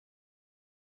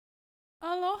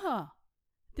Aloha!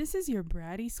 This is your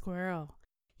bratty squirrel,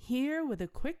 here with a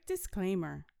quick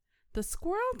disclaimer. The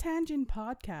Squirrel Tangent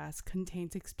podcast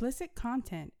contains explicit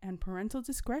content and parental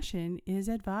discretion is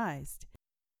advised.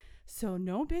 So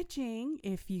no bitching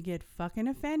if you get fucking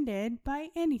offended by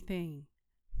anything.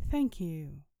 Thank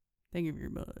you. Thank you very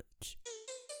much.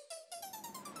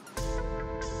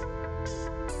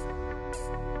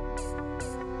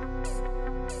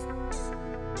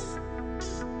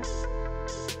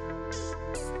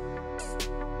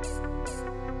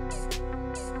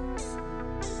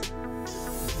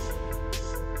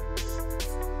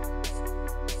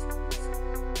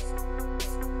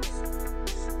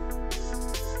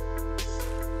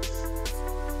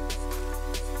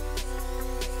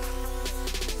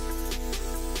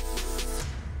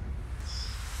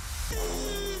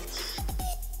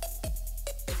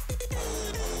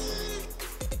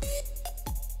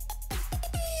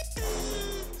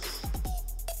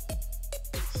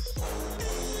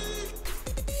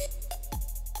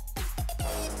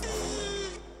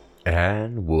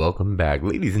 And welcome back.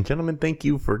 Ladies and gentlemen, thank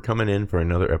you for coming in for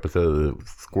another episode of the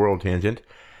Squirrel Tangent.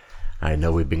 I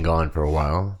know we've been gone for a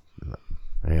while,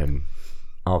 and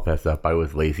I'll fess up, I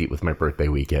was lazy. It was my birthday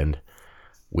week. And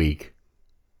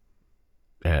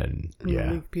yeah.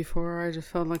 The week before, I just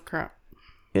felt like crap.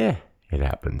 Yeah, it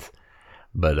happens.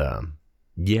 But,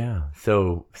 yeah.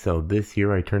 So this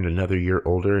year I turned another year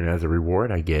older, and as a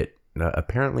reward, I get,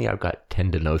 apparently I've got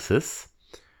tendinosis.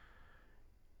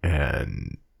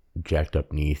 And jacked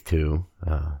up knees too.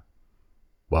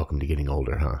 Welcome to getting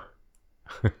older, huh?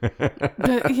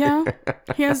 Yeah,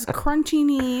 he has crunchy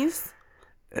knees.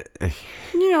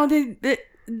 You know, the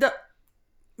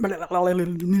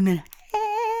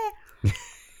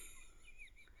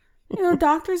you know,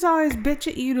 doctors always bitch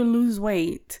at you to lose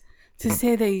weight, to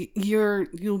say that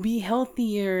you'll be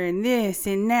healthier and this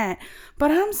and that.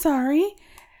 But I'm sorry,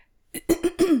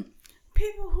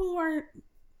 people who are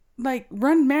like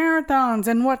run marathons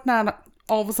and whatnot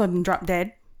all of a sudden drop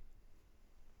dead,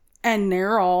 and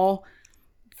they're all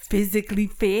physically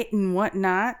fit and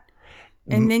whatnot.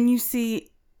 And then you see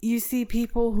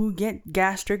people who get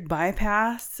gastric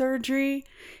bypass surgery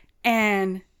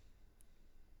and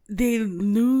they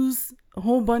lose a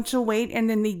whole bunch of weight,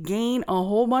 and then they gain a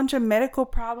whole bunch of medical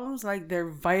problems, like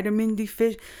they're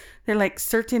like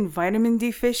certain vitamin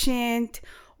deficient,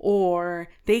 or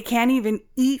they can't even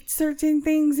eat certain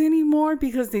things anymore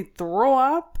because they throw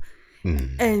up,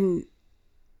 and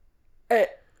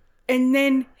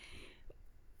then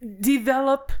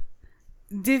develop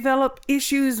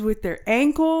issues with their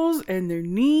ankles and their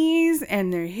knees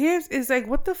and their hips. It's like,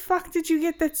 what the fuck did you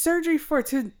get that surgery for?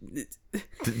 To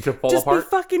fall just apart? Be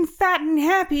fucking fat and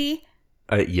happy.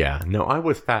 Yeah, no, I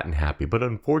was fat and happy, but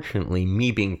unfortunately,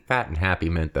 me being fat and happy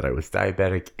meant that I was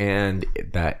diabetic, and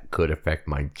that could affect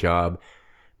my job,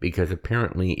 because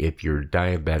apparently if you're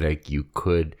diabetic, you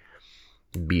could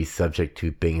be subject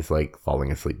to things like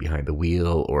falling asleep behind the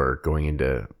wheel or going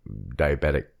into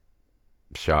diabetic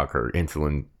shock or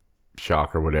insulin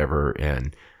shock or whatever,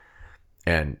 and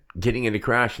getting in a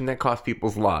crash, and that cost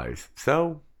people's lives.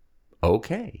 So,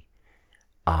 okay,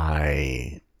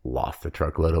 I lost a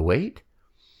truckload of weight.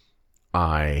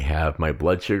 I have my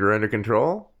blood sugar under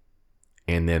control,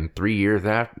 and then 3 years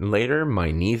later,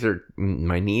 my knees are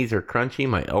crunchy,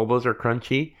 my elbows are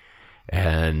crunchy,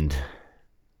 and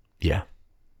yeah.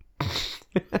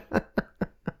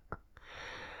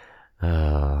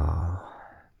 Oh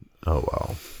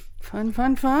well. Fun.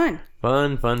 Fun.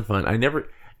 I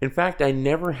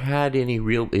never had any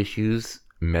real issues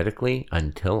medically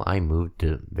until I moved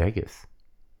to Vegas.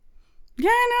 Yeah,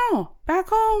 I know. Back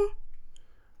home,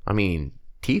 I mean,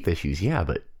 teeth issues, yeah,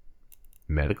 but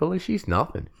medical issues,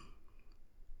 nothing.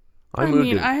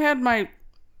 I had my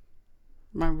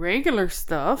regular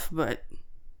stuff, but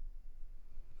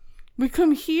we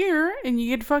come here and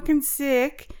you get fucking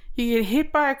sick. You get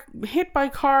hit by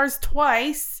cars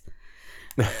twice.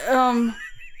 You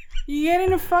get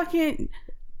in a fucking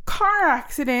car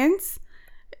accidents,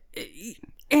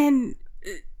 and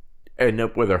end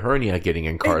up with a hernia, getting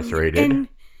incarcerated.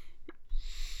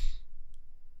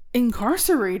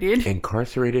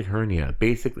 Incarcerated hernia.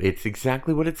 Basically, it's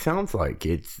exactly what it sounds like.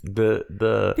 It's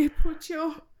they put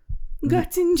your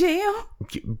guts in jail.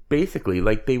 Basically,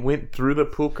 like they went through the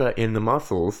puka in the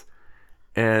muscles,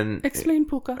 and explain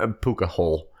puka. Puka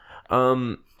hole.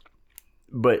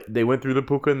 But they went through the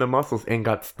puka in the muscles and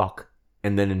got stuck,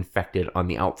 and then infected on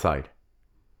the outside.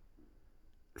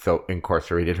 So,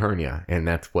 incarcerated hernia, and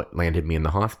that's what landed me in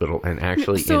the hospital, and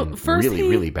actually in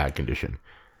really bad condition.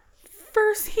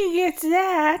 First he gets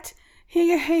that.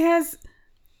 He has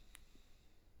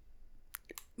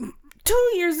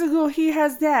 2 years ago, he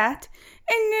has that.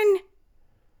 And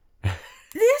then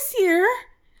this year,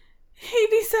 he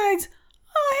decides,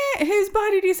 his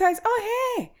body decides,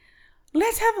 hey,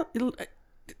 let's have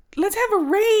a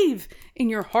rave in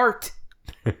your heart.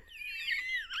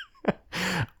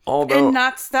 And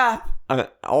not stop.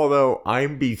 Although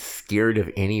I'd be scared of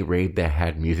any rave that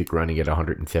had music running at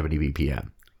 170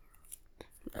 BPM.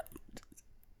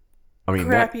 I mean,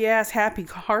 crappy ass happy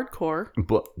hardcore.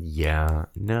 But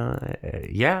no,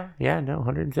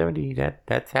 170.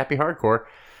 That's happy hardcore.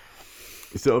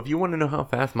 So if you want to know how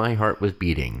fast my heart was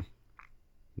beating,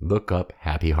 look up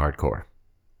happy hardcore.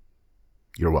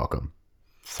 You're welcome.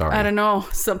 Sorry. I don't know.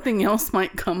 Something else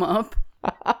might come up.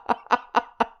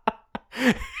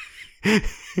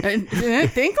 And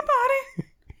think about it.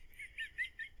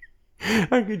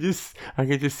 I could just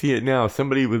see it now.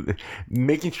 Somebody was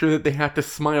making sure that they have to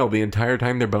smile the entire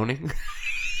time they're boning.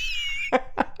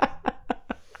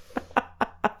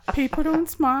 People don't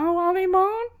smile while they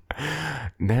bone.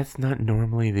 That's not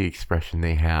normally the expression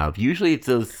they have. Usually it's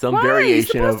some Why?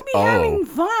 variation You're of supposed to be having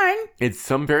fun. It's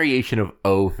some variation of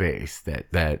O face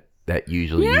that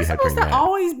usually you have to supposed to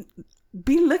always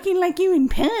be looking like you in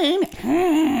pain.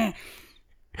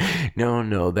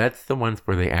 No, that's the ones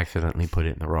where they accidentally put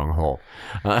it in the wrong hole.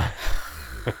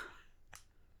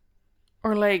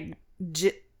 Or like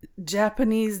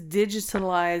Japanese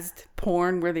digitalized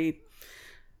porn where they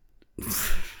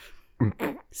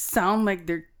sound like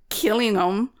they're killing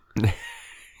them.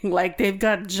 Like they've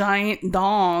got giant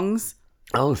dongs.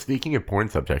 Oh, speaking of porn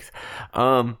subjects.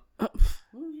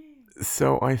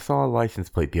 So I saw a license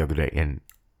plate the other day, and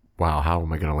wow, how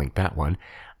am I going to link that one?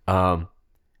 The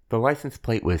license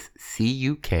plate was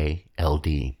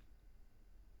CUKLD.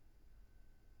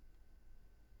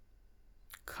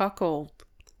 Cuckold.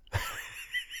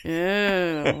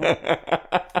 Ew.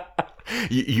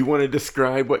 You want to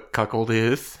describe what cuckold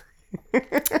is?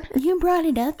 You brought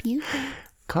it up, you.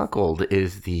 Cuckold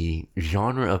is the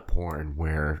genre of porn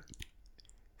where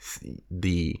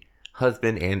the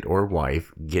husband and or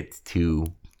wife gets to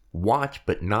watch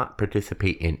but not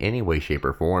participate in any way, shape,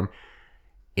 or form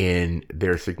in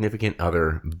their significant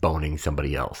other boning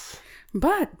somebody else.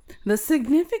 But the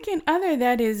significant other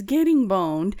that is getting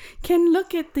boned can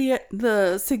look at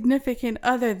the significant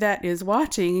other that is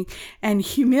watching and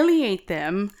humiliate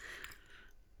them.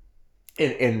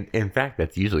 In fact,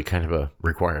 that's usually kind of a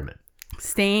requirement.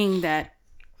 Saying that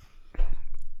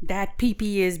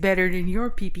pee-pee is better than your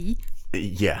pee-pee.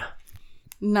 Yeah.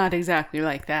 Not exactly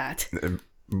like that.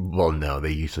 Well, no,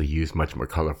 they usually use much more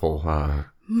colorful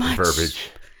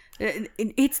verbiage.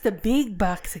 It's the big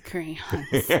box of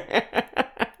crayons.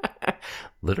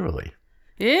 Literally.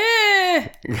 Yeah.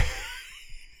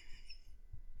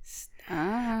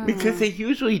 Stop. Because they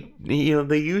usually do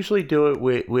it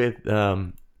with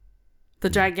the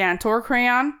Gigantor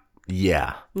crayon.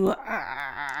 Yeah. What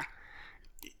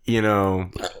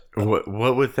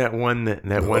was that one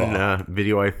one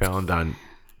video I found on,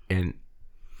 and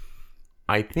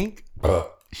I think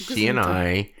she and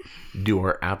I do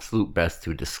our absolute best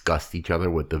to disgust each other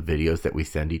with the videos that we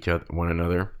send one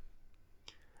another.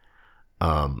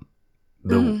 The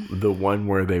one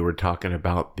where they were talking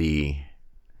about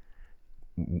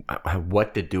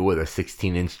what to do with a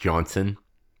 16-inch Johnson.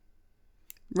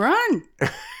 Run.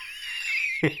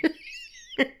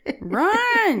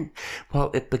 Run.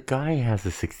 Well, if the guy has a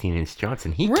 16-inch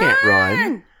Johnson, he can't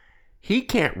run. He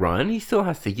can't run. He still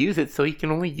has to use it, so he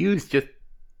can only use just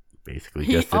the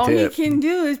tip. All he can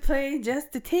do is play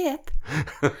just the tip.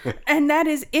 And that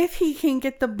is if he can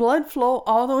get the blood flow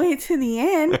all the way to the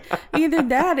end. Either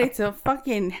that, it's a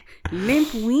fucking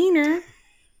limp wiener.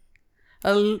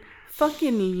 A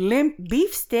fucking limp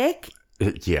beef stick.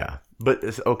 Yeah. But,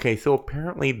 okay, so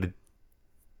apparently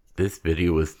this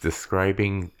video was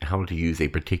describing how to use a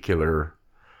particular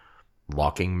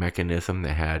locking mechanism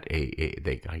that had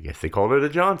I guess they called it a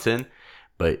Johnson,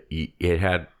 but it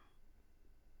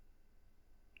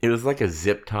was like a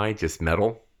zip tie, just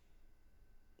metal.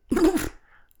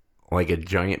 Like a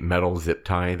giant metal zip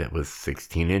tie that was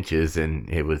 16 inches, and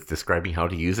it was describing how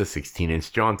to use a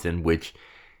 16-inch Johnson, which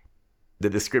the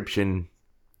description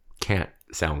can't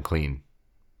sound clean.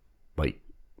 Like,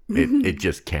 it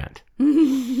just can't.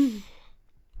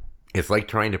 It's like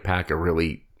trying to pack a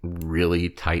really, really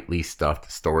tightly stuffed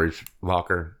storage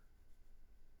locker.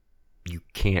 You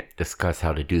can't discuss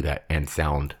how to do that and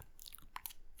sound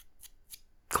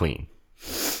clean.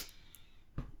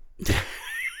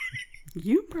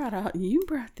 You brought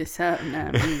this up,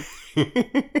 not me.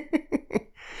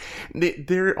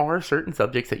 There are certain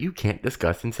subjects that you can't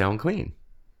discuss and sound clean.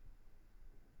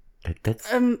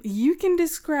 That's You can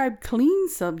describe clean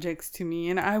subjects to me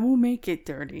and I will make it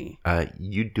dirty.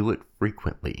 you do it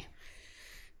frequently.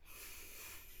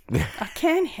 I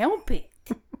can't help it.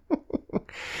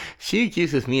 She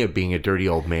accuses me of being a dirty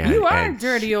old man. You are a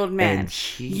dirty old man.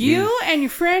 And you and your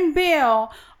friend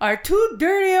Bill are two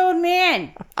dirty old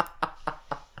men.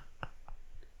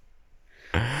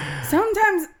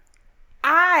 Sometimes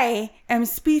I am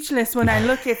speechless when I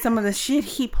look at some of the shit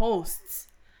he posts.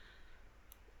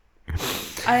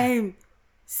 I'm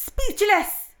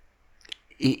speechless.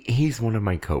 He's one of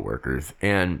my coworkers,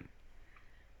 and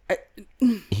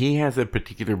he has a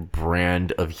particular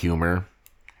brand of humor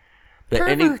that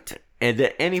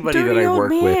anybody Dirty that I old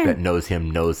work man. with that knows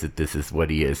him knows that this is what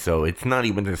he is. So it's not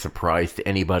even a surprise to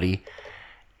anybody.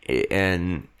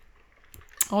 And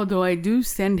although I do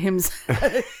send him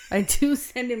stuff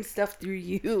through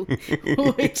you,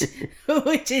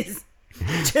 which is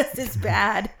just as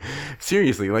bad.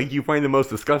 seriously, like, you find the most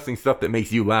disgusting stuff that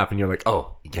makes you laugh, and you're like,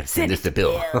 oh, you gotta send this to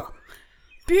Bill.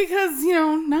 Because,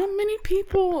 not many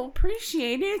people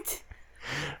appreciate it.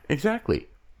 Exactly.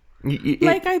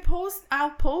 Like,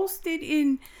 I'll post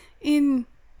it in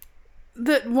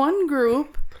the one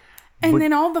group, and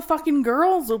then all the fucking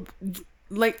girls will,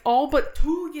 like, all but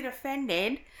two get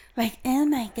offended. Like, oh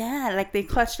my God. Like, they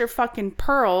clutch their fucking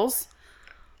pearls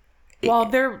while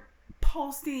they're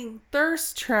posting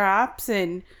thirst traps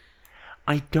and...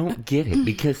 I don't get it,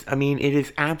 because, I mean, it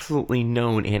is absolutely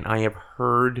known, and I have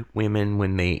heard women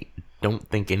when they don't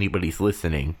think anybody's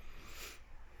listening.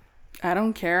 I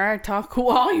don't care. I talk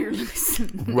while you're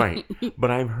listening. Right. But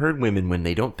I've heard women, when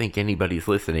they don't think anybody's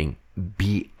listening,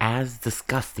 be as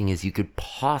disgusting as you could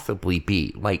possibly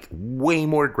be. Like, way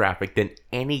more graphic than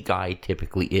any guy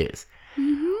typically is.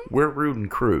 Mm-hmm. We're rude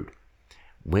and crude.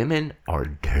 Women are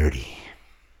dirty.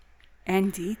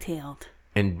 And detailed.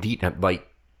 And like,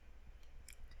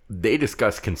 they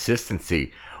discuss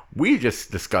consistency. We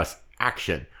just discuss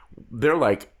action. They're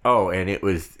like, oh, and it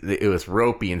was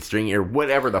ropey and stringy or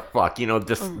whatever the fuck,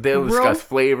 just they'll discuss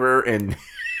flavor and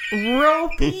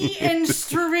ropey and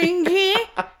stringy.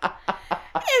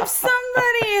 If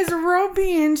somebody is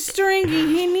ropey and stringy,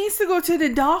 he needs to go to the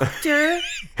doctor.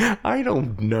 I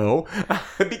don't know,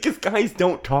 because guys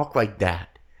don't talk like that.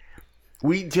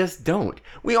 We just don't.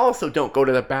 We also don't go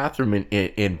to the bathroom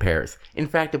in pairs. In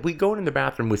fact, if we go in the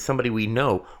bathroom with somebody we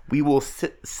know, we will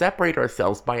separate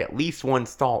ourselves by at least one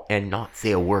stall and not say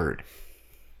a word.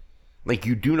 Like,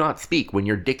 you do not speak when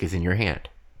your dick is in your hand.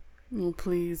 Oh,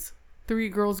 please. 3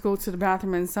 girls go to the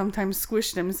bathroom and sometimes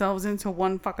squish themselves into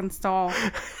one fucking stall.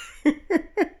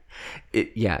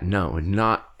 No,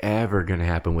 not ever gonna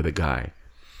happen with a guy.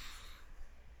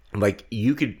 Like,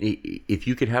 if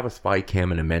you could have a spy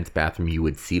cam in a men's bathroom, you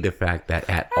would see the fact that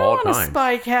at all times... I want a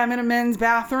spy cam in a men's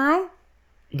bathroom.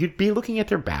 You'd be looking at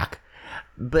their back.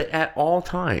 But at all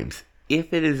times,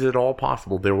 if it is at all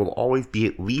possible, there will always be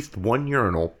at least one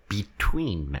urinal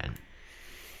between men.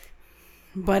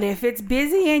 But if it's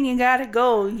busy and you gotta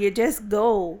go, you just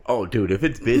go. Oh, dude, if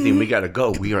it's busy and we gotta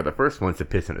go, we are the first ones to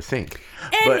piss in a sink.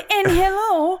 And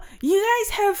hello, you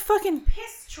guys have fucking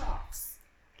piss troughs.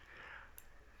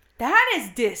 That is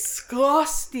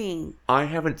disgusting. I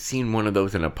haven't seen one of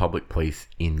those in a public place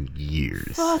in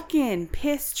years. Fucking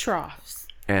piss troughs.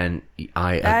 And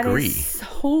I agree. That is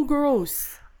so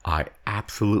gross. I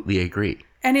absolutely agree.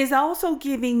 And is also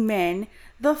giving men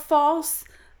the false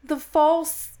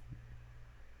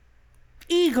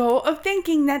ego of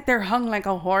thinking that they're hung like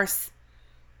a horse.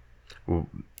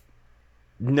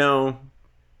 No.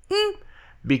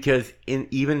 Because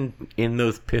even in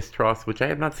those piss troughs, which I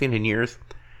have not seen in years,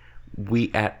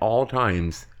 we at all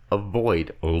times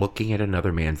avoid looking at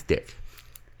another man's dick.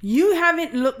 You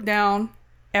haven't looked down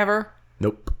ever?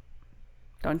 Nope.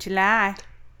 Don't you lie.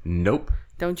 Nope.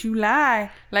 Don't you lie.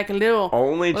 Like a little...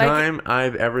 Only time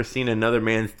I've ever seen another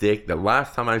man's dick, the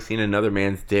last time I've seen another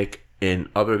man's dick in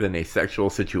other than a sexual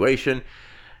situation,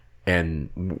 and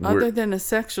other than a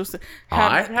sexual...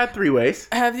 I've had 3-ways.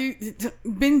 Have you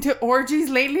been to orgies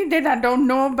lately that I don't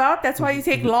know about? That's why you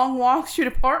take long walks through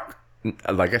the park?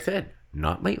 Like I said,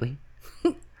 not lately.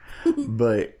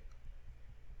 But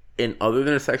in other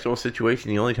than a sexual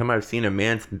situation, the only time I've seen a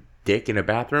man's dick in a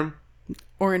bathroom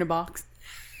or in a box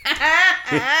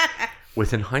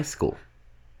was in high school.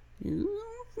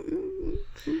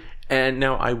 And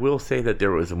now I will say that there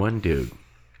was one dude.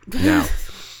 Now,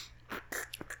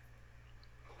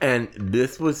 and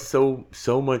this was so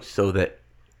much so that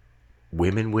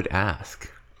women would ask,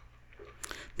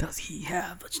 does he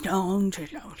have a long?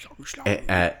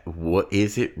 What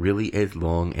is it really as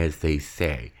long as they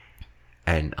say?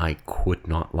 And I could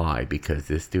not lie, because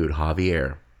this dude,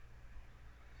 Javier,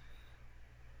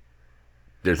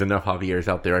 there's enough Javier's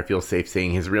out there. I feel safe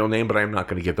saying his real name, but I'm not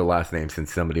going to give the last name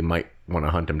since somebody might want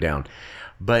to hunt him down.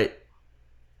 But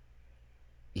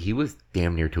he was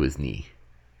damn near to his knee.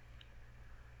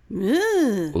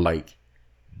 Ugh. Like,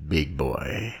 big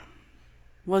boy.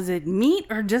 Was it meat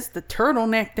or just the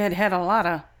turtleneck that had a lot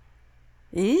of...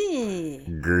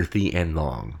 Girthy and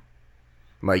long.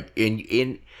 Like,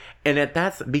 and at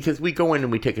that's because we go in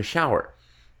and we take a shower.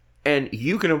 And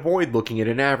you can avoid looking at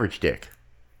an average dick.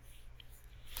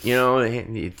 You know,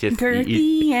 it just...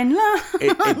 Girthy and long.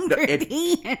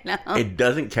 It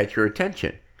doesn't catch your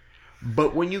attention.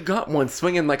 But when you got one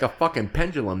swinging like a fucking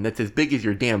pendulum that's as big as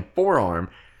your damn forearm,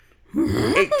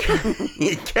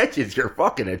 it catches your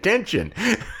fucking attention.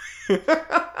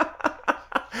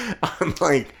 I'm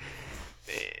like,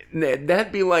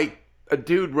 that'd be like a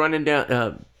dude running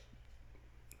down...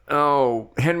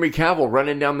 Henry Cavill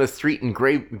running down the street in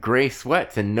gray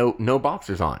sweats and no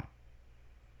boxers on.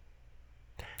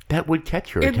 That would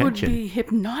catch your attention. It would be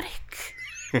hypnotic.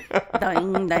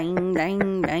 Ding, ding,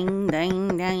 ding, ding,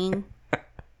 ding, ding.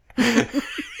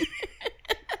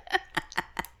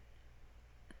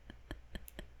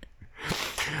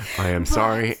 I am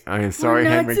sorry,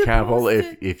 Henry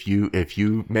Cavill. If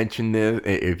you mention this,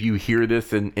 if you hear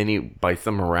this in by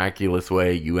some miraculous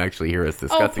way, you actually hear us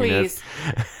discussing this.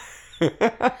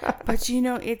 But you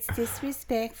know, it's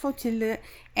disrespectful to look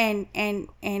and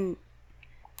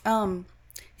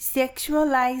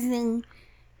sexualizing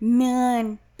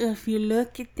men. If you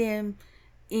look at them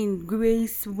in gray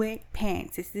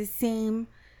sweatpants, it's the same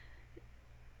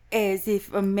as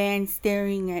if a man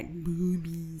staring at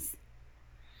boobies.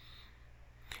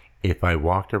 If I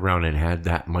walked around and had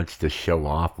that much to show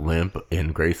off limp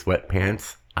in gray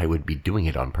sweatpants, I would be doing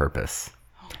it on purpose.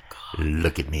 Oh, God.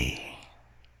 Look at me.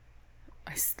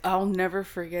 I'll never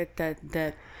forget that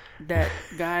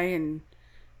guy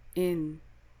in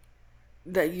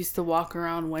that used to walk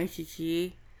around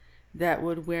Waikiki that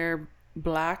would wear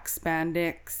black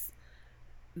spandex,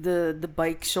 the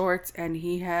bike shorts, and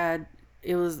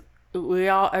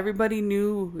everybody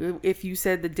knew if you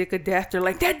said the dick of death, they're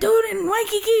like, that dude in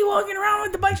Waikiki walking around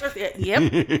with the bike shorts. Yep.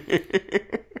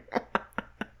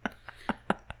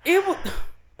 It was,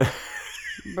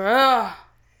 bruh.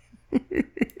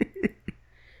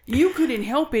 You couldn't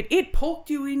help it. It poked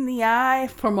you in the eye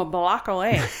from a block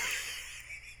away.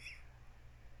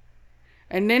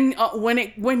 And then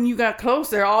when you got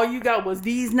closer, all you got was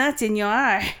these nuts in your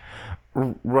eye.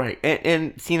 Right.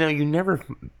 And see, now you never...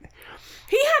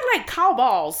 He had like cow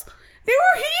balls. They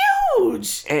were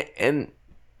huge. And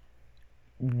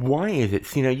why is it?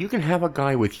 See, now you can have a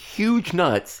guy with huge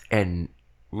nuts and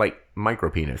like micro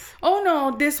penis. Oh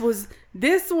no, this was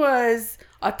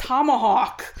a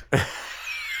tomahawk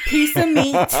piece of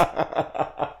meat.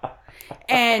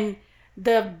 And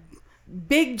the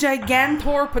big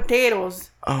gigantor potatoes.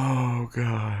 Oh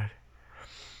God.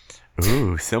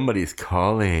 Ooh, somebody's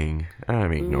calling.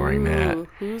 I'm ignoring that.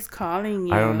 Who's calling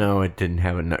you? I don't know. It didn't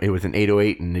have it was an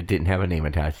 808 and it didn't have a name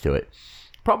attached to it.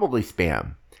 Probably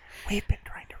spam. We've been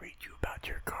trying to reach you about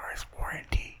your car's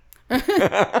warranty. Your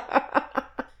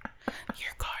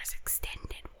car's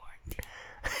extended warranty.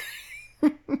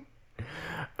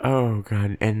 Oh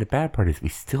God. And the bad part is we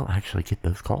still actually get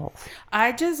those calls.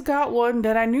 I just got one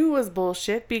that I knew was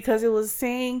bullshit because it was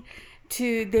saying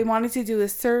they wanted to do a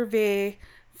survey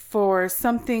for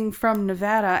something from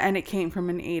Nevada, and it came from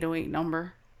an 808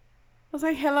 number. I was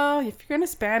like, hello, if you're going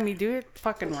to spam me, do it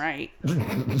fucking right.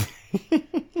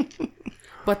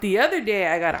 But the other day,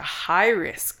 I got a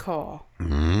high-risk call.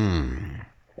 Them's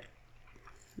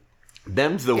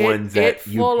the ones that it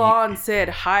full-on said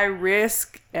high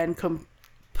risk and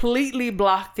completely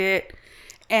blocked it,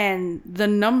 and the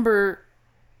number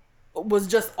was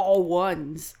just all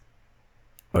ones.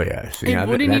 Oh, yeah. So, it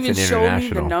wouldn't even show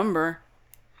me the number.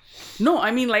 No,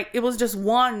 I mean, like, it was just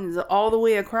ones all the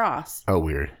way across. Oh,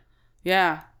 weird.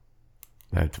 Yeah.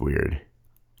 That's weird.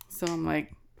 So I'm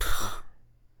like...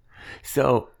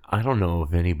 So, I don't know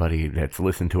if anybody that's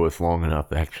listened to us long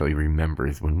enough actually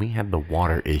remembers when we had the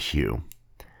water issue.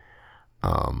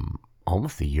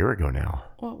 Almost a year ago now.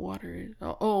 What water is...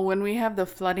 Oh, when we have the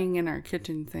flooding in our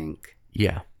kitchen sink.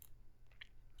 Yeah.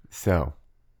 So,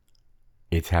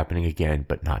 it's happening again,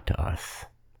 but not to us.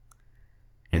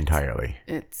 Entirely.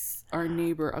 It's our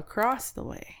neighbor across the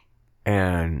way.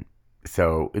 And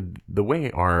so the way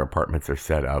our apartments are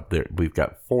set up, we've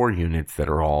got 4 units that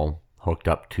are all hooked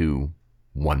up to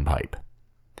one pipe.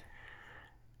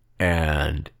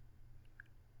 And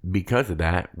because of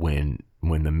that, when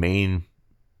the main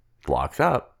blocks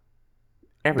up,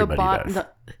 everybody does.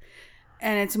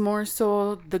 And it's more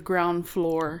so the ground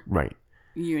floor right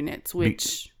units,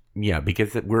 which Yeah,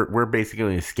 because we're basically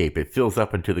an escape. It fills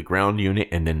up into the ground unit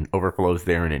and then overflows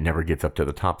there, and it never gets up to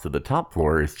the top. So the top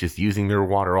floor is just using their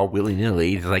water all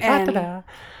willy-nilly. It's like,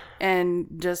 and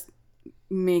just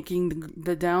making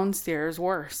the downstairs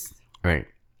worse. Right.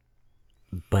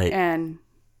 But and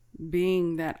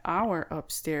being that our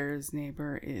upstairs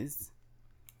neighbor is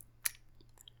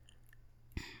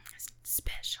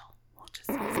special. We'll just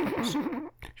say special.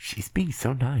 She's being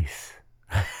so nice.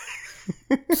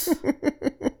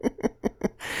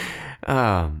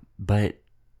 But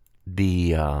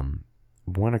the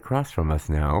one across from us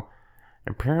now,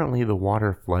 apparently the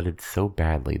water flooded so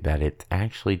badly that it's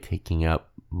actually taking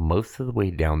up most of the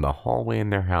way down the hallway in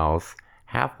their house,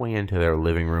 halfway into their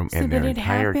living room, and their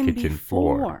entire kitchen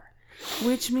floor.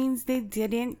 Which means they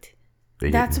didn't.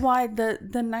 That's why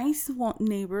the nice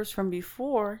neighbors from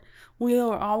before, we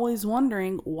were always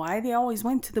wondering why they always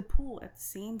went to the pool at the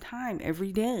same time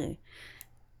every day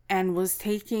and was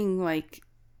taking like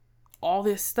all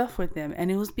this stuff with them. And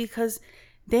it was because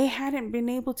they hadn't been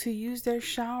able to use their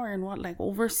shower in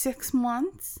over 6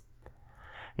 months?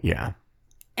 Yeah.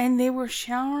 And they were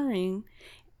showering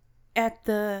at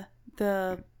the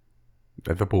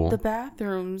pool. The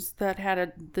bathrooms that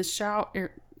had the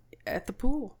shower at the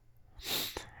pool.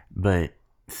 But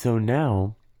so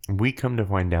now we come to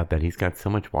find out that he's got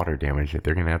so much water damage that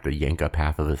they're going to have to yank up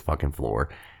half of his fucking floor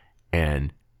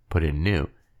and put in new.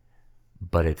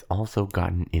 But it's also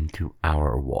gotten into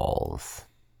our walls.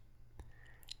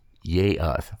 Yay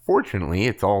us. Fortunately,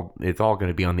 it's all going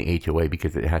to be on the HOA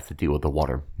because it has to deal with the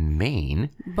water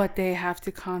main. But they have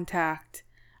to contact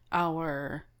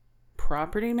our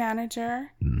property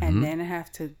manager and then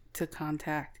have to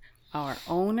contact our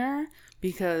owner,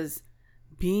 because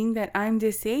being that I'm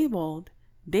disabled,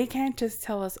 they can't just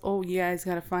tell us, oh, you guys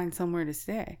got to find somewhere to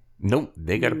stay. Nope,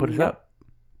 they got to put us up.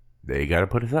 They got to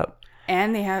put us up.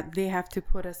 And they have to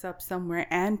put us up somewhere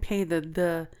and pay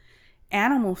the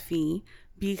animal fee,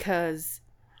 because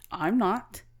I'm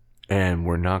not. And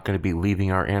we're not going to be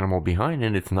leaving our animal behind,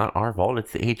 and it's not our fault.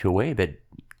 It's the HOA that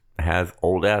has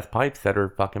old ass pipes that are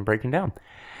fucking breaking down.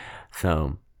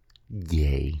 So,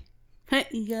 yay.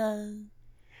 Yeah.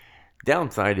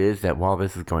 Downside is that while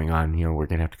this is going on, we're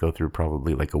going to have to go through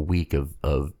probably like a week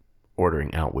of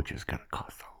ordering out, which is going to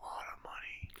cost a lot of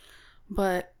money.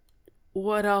 But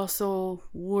what also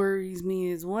worries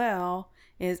me as well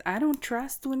is I don't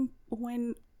trust when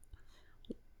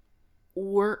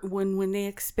they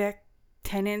expect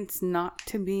tenants not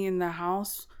to be in the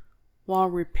house while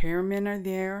repairmen are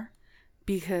there,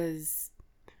 because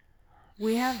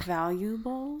we have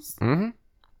valuables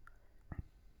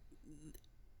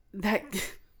that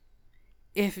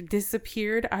if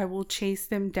disappeared, I will chase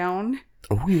them down.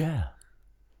 Oh yeah.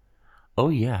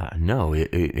 No,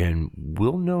 and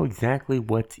we'll know exactly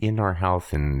what's in our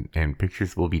house, and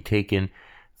pictures will be taken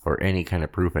for any kind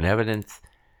of proof and evidence.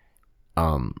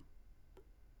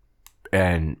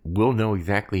 And we'll know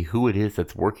exactly who it is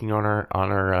that's working on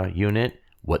our unit,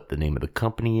 what the name of the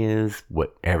company is,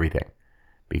 what everything.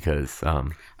 Because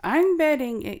I'm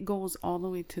betting it goes all the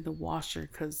way to the washer,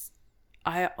 because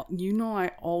I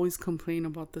always complain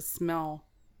about the smell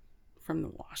from the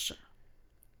washer.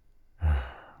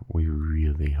 We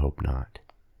really hope not.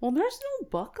 Well, there's no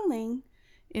buckling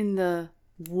in the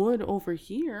wood over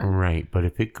here. Right, but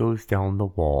if it goes down the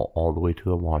wall all the way to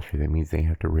the washer, that means they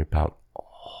have to rip out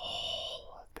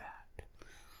all of that.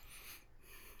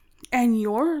 And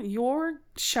your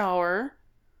shower,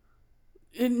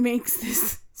 it makes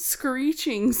this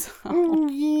screeching sound. Oh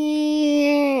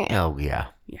yeah.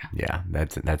 Yeah. Yeah,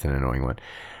 that's an annoying one.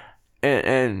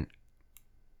 And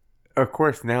of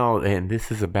course now, and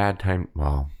this is a bad time.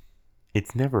 Well,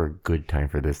 it's never a good time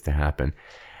for this to happen.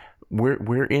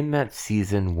 We're in that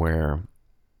season where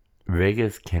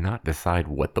Vegas cannot decide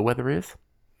what the weather is.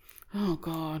 Oh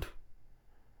God.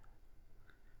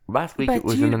 Last week it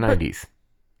was in the 90s.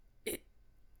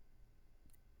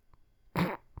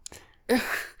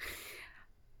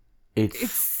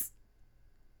 It's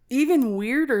even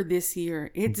weirder this year.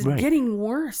 It's right. Getting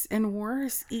worse and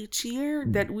worse each year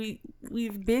that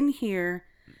we've been here.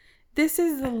 This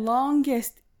is the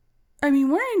longest. I mean,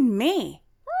 we're in May.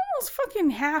 We're almost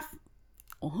fucking half.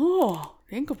 Oh,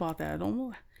 think about that.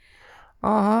 Almost.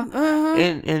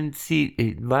 And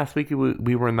see, last week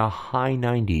we were in the high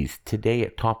 90s. Today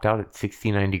it topped out at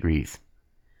 69 degrees.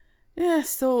 Yeah,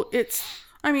 so it's.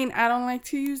 I mean, I don't like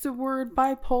to use the word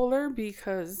bipolar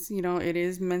because, it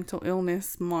is Mental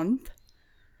Illness Month.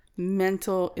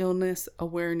 Mental Illness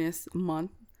Awareness Month.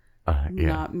 Yeah.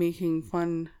 Not making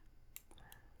fun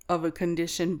of a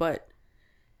condition, but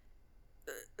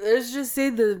let's just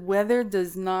say the weather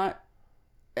does not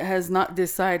has not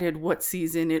decided what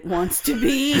season it wants to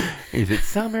be. Is it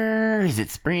summer? Is it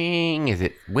spring? Is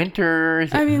it winter?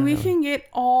 I mean, we can get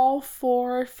all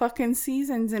 4 fucking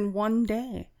seasons in one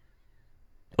day.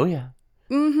 Oh, yeah.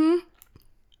 Mm-hmm.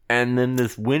 And then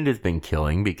this wind has been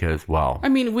killing because, well... I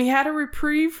mean, we had a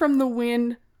reprieve from the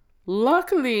wind,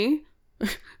 luckily,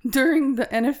 during the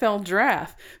NFL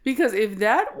draft. Because if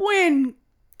that wind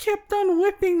kept on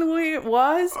whipping the way it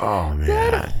was,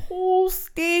 that whole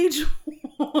stage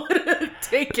would have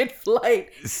taken flight.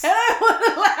 And I would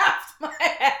have laughed my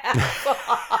ass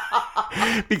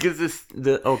off. Because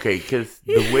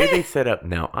the way they set up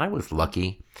now, I was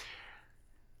lucky.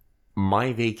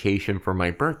 My vacation for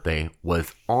my birthday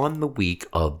was on the week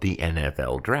of the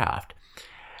NFL draft.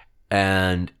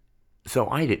 And so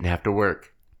I didn't have to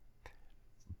work.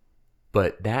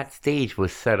 But that stage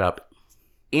was set up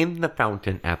in the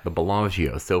fountain at the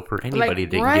Bellagio. So for anybody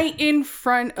like right in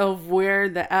front of where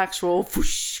the actual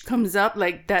whoosh comes up,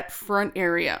 like that front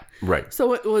area. Right.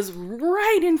 So it was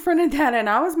right in front of that. And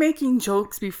I was making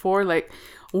jokes before, like,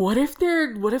 what if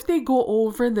they go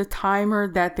over the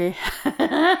timer that they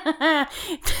that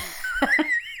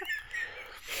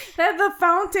the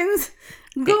fountains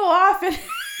go off and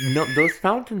no, those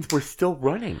fountains were still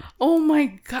running. Oh my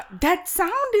god, that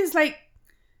sound is like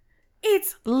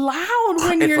it's loud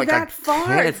when you're like that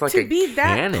far. It's like to be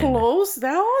cannon. That close.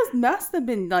 That must have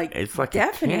been like it's like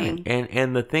deafening. A cannon.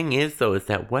 And the thing is though is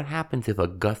that what happens if a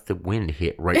gust of wind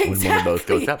hit right when one of those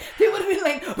goes up? They would have been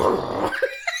like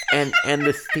And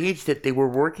the stage that they were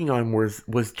working on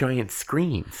was giant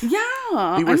screens.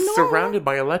 Yeah. They were surrounded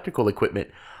by electrical equipment.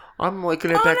 I'm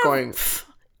looking at that going...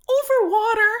 Over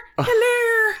water.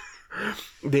 Hello.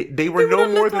 They were no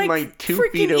more than like 2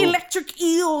 feet freaking electric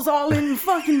eels all in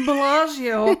fucking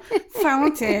Bellagio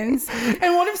fountains.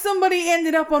 And what if somebody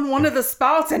ended up on one of the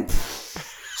spouts and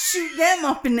shoot them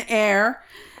up in the air?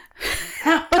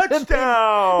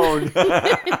 Touchdown!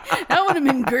 That would have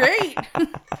been great.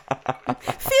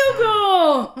 Field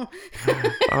goal.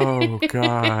 Oh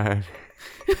God.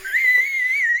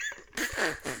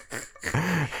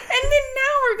 And then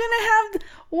now we're gonna have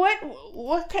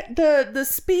the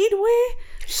speedway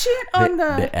shit on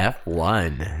the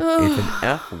F1. It's an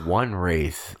F1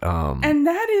 race. And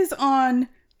that is on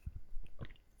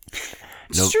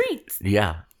streets.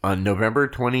 Yeah. On November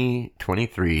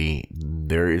 2023,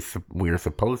 we are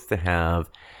supposed to have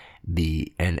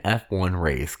an F1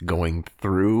 race going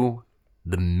through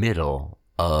the middle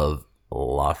of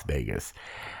Las Vegas.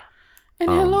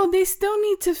 And they still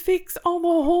need to fix all the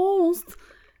holes.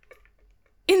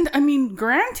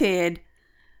 Granted,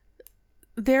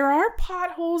 there are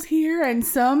potholes here and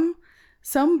some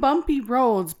bumpy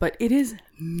roads, but it is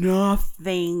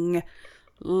nothing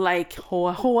like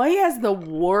Hawaii. Hawaii has the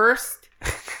worst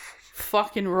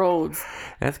fucking roads.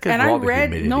 That's because all the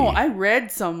humidity. No, I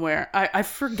read somewhere. I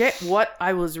forget what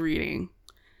I was reading.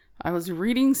 I was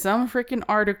reading some freaking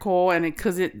article, and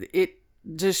because it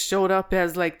just showed up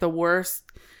as like the worst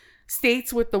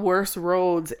states with the worst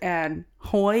roads, and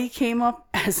Hawaii came up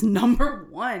as number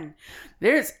 1.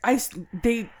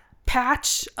 They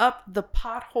patch up the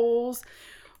potholes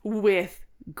with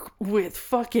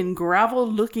fucking gravel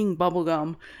looking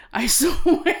bubblegum. I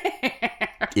swear.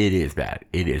 It is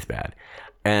bad.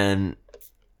 And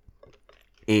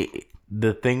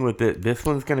the thing with this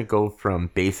one's going to go from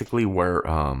basically where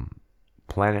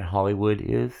Planet Hollywood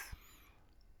is.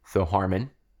 So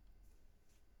Harmon.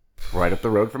 Right up the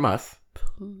road from us.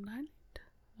 Planet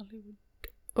Hollywood.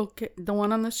 Okay, the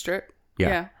one on the strip.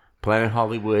 Yeah. Planet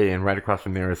Hollywood, and right across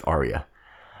from there is Aria.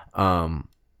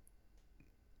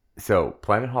 So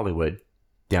Planet Hollywood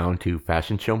down to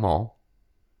Fashion Show Mall.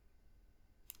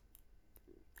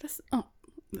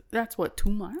 That's what, 2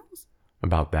 miles?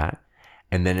 About that.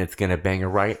 And then it's going to bang a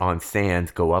right on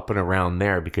Sands, go up and around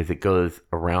there because it goes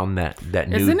around that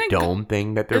new dome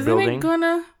thing that they're building. Isn't it going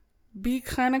to be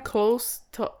kind of close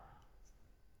to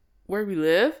where we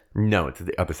live? No, it's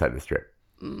the other side of the strip.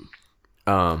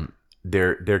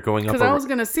 They're going up. Because I was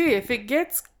going to see if it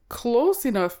gets close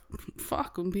enough,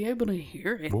 we'll be able to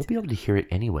hear it. We'll be able to hear it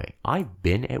anyway. I've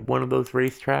been at one of those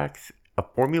racetracks, a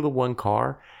Formula One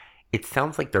car. It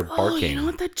sounds like they're barking. You know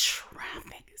what the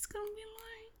traffic is going to be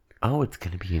like? Oh, it's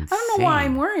going to be insane. I don't know why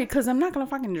I'm worried, because I'm not going to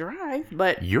fucking drive,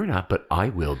 but... You're not, but I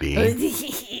will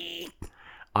be.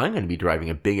 I'm going to be driving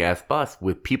a big-ass bus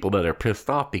with people that are pissed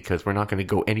off because we're not going to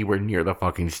go anywhere near the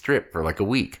fucking strip for like a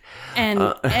week.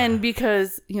 And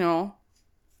because,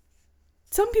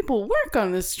 some people work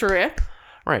on the strip.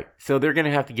 Right. So they're going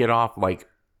to have to get off like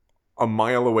a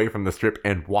mile away from the strip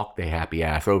and walk the happy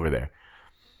ass over there.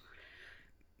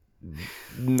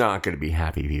 Not going to be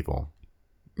happy people.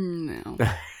 No.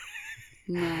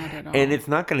 Not at all. And it's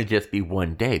not going to just be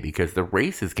one day, because the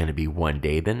race is going to be one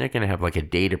day. Then they're going to have like a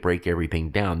day to break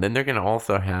everything down. Then they're going to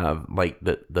also have like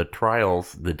the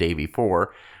trials the day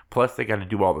before. Plus they got to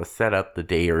do all the setup the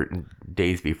day or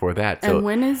days before that. So and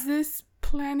when is this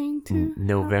planning to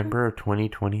November of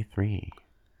 2023.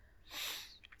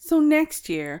 So next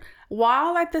year,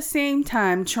 while at the same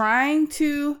time trying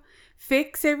to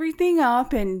fix everything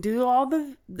up and do all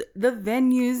the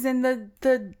venues and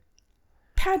the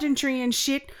pageantry and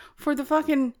shit for the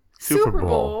fucking Super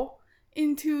Bowl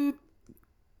in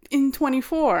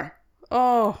 24.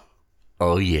 Oh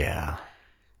yeah.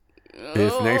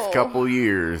 This next couple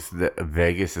years,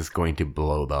 Vegas is going to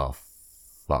blow the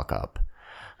fuck up.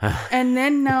 And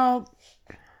then now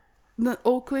the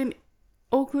Oakland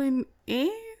A's?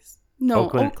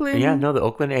 No, Oakland. Yeah, no, the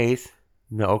Oakland A's.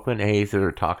 The Oakland A's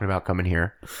are talking about coming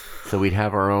here, so we'd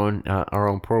have our own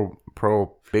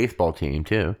pro baseball team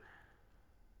too.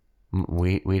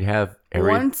 We'd have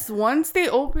once they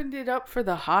opened it up for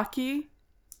the hockey,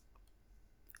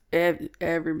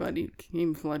 everybody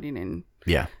came flooding in.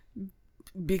 Yeah,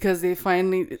 because I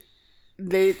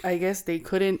guess they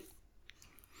couldn't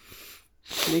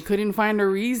find a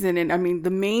reason, and I mean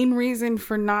the main reason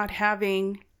for not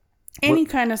having any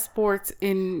kind of sports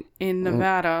in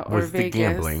Nevada or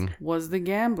Vegas was the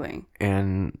gambling.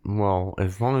 And, well,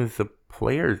 as long as the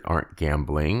players aren't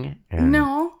gambling.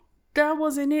 No, that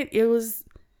wasn't it. It was,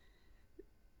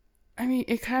 I mean,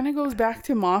 it kind of goes back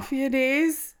to mafia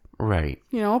days. Right.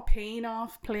 You know, paying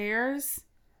off players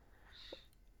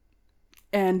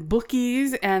and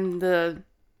bookies and the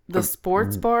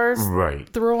sports bars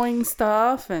throwing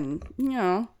stuff. And, you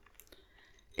know,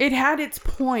 it had its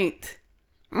point.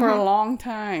 For a long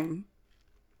time.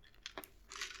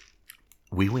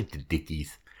 We went to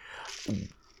Dickie's.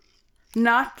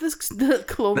 Not the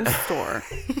clothes store.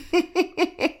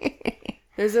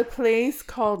 There's a place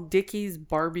called Dickie's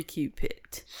Barbecue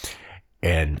Pit.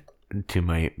 And to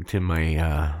my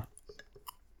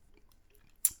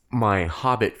my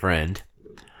Hobbit friend,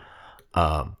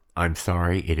 I'm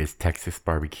sorry, it is Texas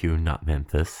barbecue, not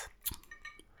Memphis.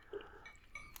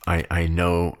 I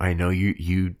know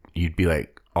you'd be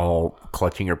like all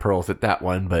clutching your pearls at that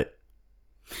one, but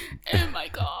oh my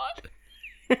god,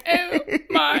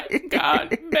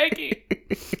 Becky,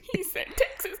 he said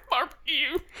Texas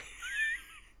barbecue.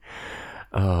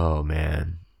 Oh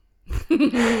man.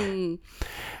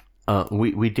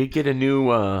 We did get a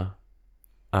new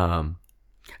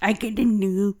I get a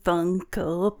new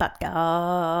Funko Pop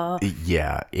doll.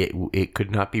 Yeah, it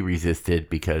could not be resisted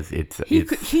because he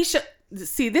should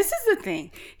see. This is the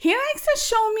thing. He likes to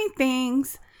show me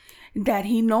things that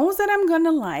he knows that I'm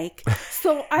gonna like.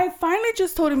 So I finally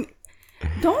just told him,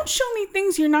 "Don't show me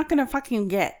things you're not gonna fucking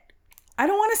get. I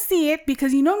don't want to see it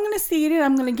because you know I'm gonna see it and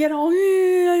I'm gonna get all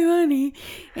money."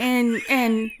 And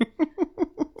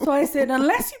so I said,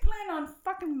 "Unless you plan on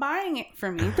fucking buying it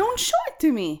for me, don't show it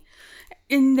to me."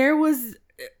 And there was,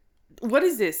 what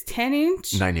is this?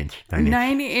 10-inch? 9-inch.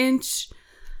 9-inch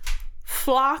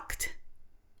flocked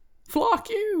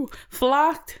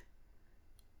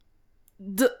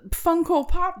the Funko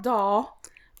Pop doll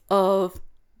of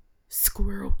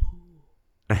Squirrel Pooh.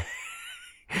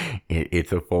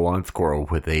 It's a full-on squirrel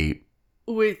with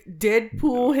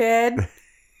Deadpool head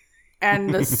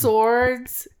and the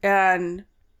swords, and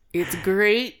it's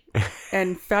great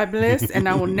and fabulous, and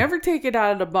I will never take it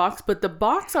out of the box. But the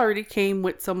box already came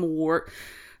with some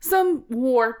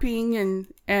warping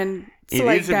and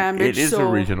slight damage. It is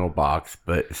original box,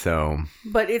 but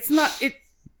it's not.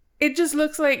 It just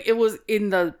looks like it was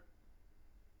in the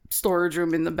storage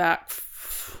room in the back.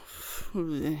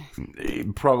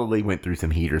 It probably went through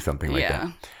some heat or something like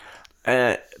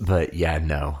that. But yeah,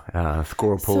 no.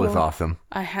 Squirrel Pool is awesome.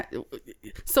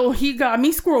 So he got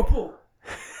me Squirrel Pool.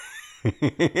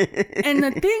 And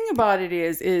the thing about it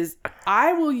is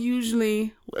I will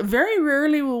usually, very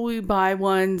rarely will we buy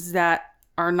ones that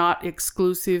are not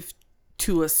exclusive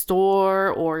to a store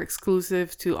or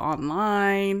exclusive to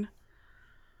online.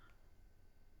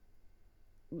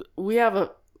 We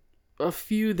have a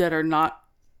few that are not.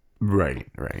 Right.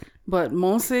 But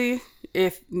mostly,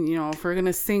 if we're going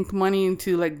to sink money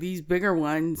into like these bigger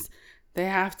ones, they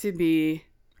have to be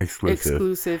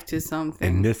exclusive to something.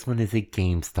 And this one is a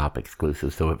GameStop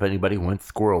exclusive. So if anybody wants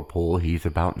Squirrel Pool, he's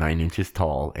about 9 inches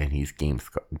tall and he's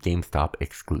GameStop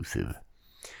exclusive.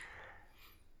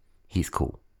 He's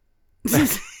cool.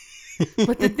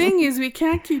 But the thing is, we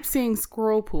can't keep saying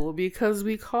Squirrel Pool because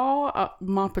we call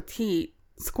Ma Petite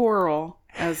Squirrel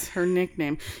as her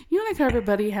nickname. You know, like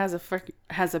everybody has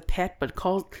a pet, but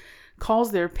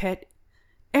calls their pet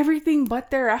everything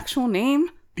but their actual name.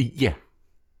 Yeah.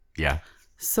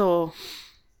 So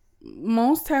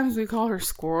most times we call her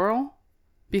Squirrel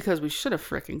because we should have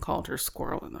freaking called her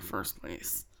Squirrel in the first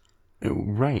place.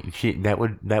 Right. That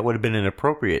would have been an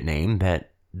appropriate name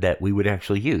that we would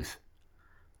actually use.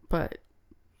 But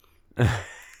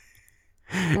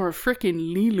or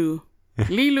freaking Lilu.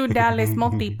 Lilu Dallas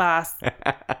Multipass.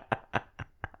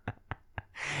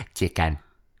 Chicken.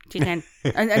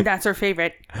 And that's her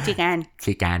favorite. Chicken.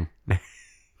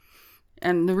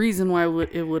 And the reason why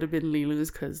it would have been Lilu is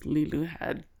because Lilu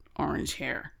had orange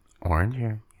hair. Orange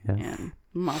hair, yes. And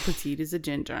Ma Petite is a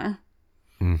ginger.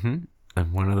 Mm-hmm.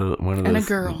 And one of and those a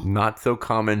girl. Not so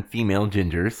common female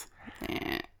gingers.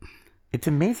 Eh. It's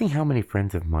amazing how many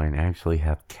friends of mine actually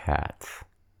have cats.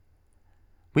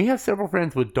 We have several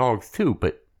friends with dogs too,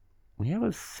 but we have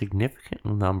a significant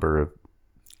number of...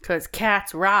 Because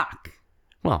cats rock.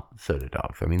 Well, so do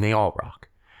dogs. I mean, they all rock.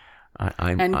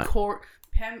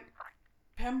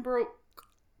 Pembroke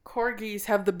corgis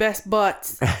have the best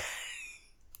butts.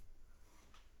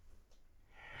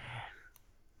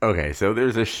 Okay, so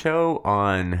there's a show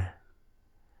on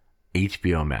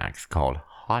HBO Max called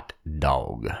Hot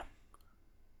Dog.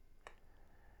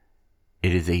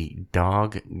 It is a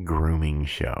dog grooming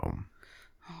show.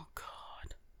 Oh,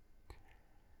 God.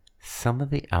 Some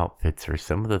of the outfits or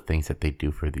some of the things that they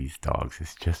do for these dogs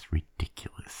is just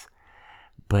ridiculous.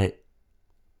 But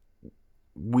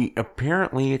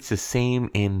apparently it's the same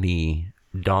in the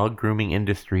dog grooming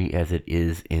industry as it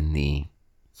is in the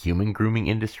human grooming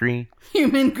industry.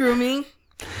 Human grooming?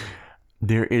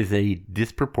 There is a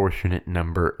disproportionate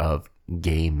number of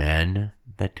gay men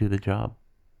that do the job.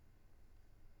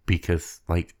 Because,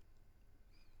 like,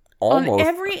 almost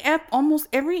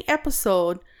every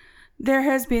episode, there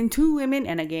has been 2 women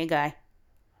and a gay guy.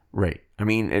 Right. I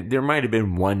mean, there might have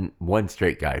been one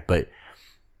straight guy, but...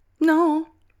 No,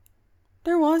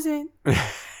 there wasn't.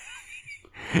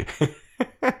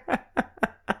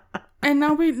 And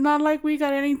not like we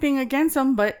got anything against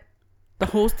them, but the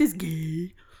host is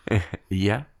gay.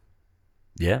 Yeah.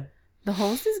 The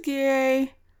host is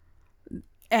gay,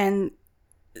 and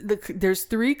there's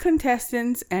 3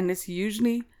 contestants, and it's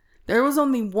usually there was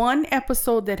only one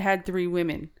episode that had 3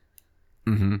 women.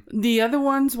 Mm-hmm. The other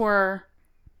ones were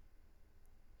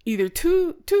either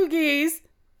two gays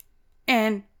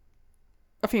and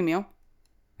a female.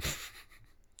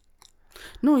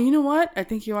 No, you know what? I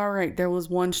think you are right. There was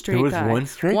one straight guy. There was one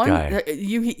straight guy.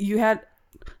 You had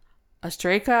a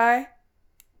straight guy.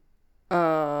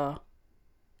 I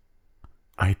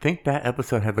think that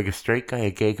episode had like a straight guy,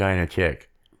 a gay guy, and a chick.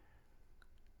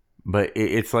 But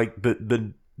it's like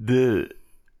the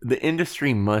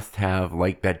industry must have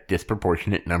like that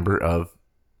disproportionate number of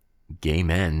gay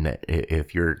men. That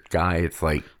if you're a guy, it's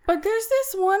like. But there's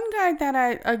this one guy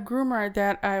a groomer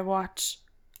that I watch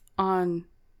on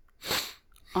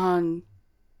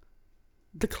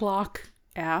the Clock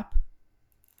app,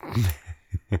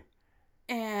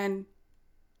 and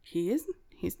he's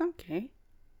not gay.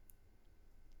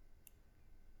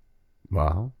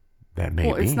 Well, that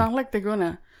may be. It's not like they're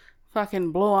gonna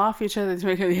fucking blow off each other to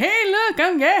make it, hey, look,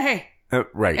 I'm gay.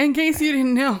 Right. In case you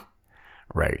didn't know.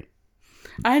 Right.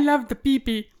 I love the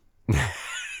pee-pee.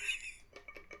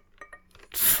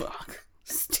 Fuck.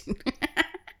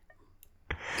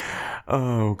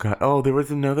 Oh, God. Oh, there was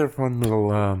another fun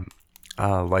little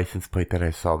license plate that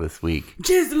I saw this week.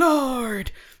 Jizz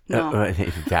Lord! No.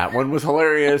 That one was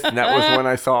hilarious, and that was one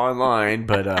I saw online,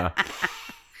 but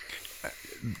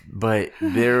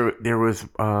there was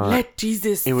let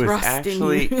Jesus it was thrust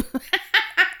actually in you.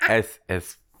 as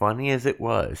funny as it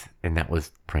was, and that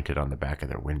was printed on the back of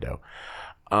their window.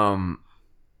 Or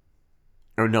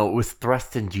no, it was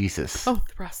Thrust in Jesus. Oh,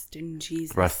 Thrust in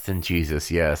Jesus. Thrust in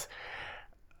Jesus, yes.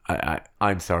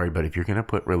 I'm sorry, but if you're gonna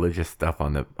put religious stuff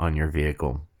on your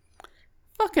vehicle,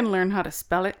 fucking learn how to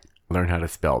spell it. Learn how to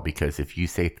spell, because if you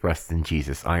say Thrust in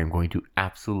Jesus, I am going to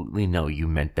absolutely know you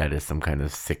meant that as some kind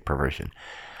of sick perversion.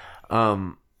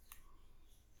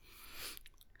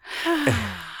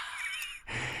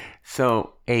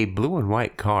 So a blue and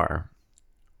white car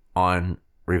on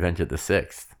Revenge of the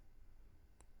 6th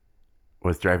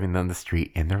was driving down the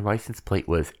street, and their license plate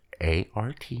was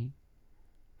ART2D2.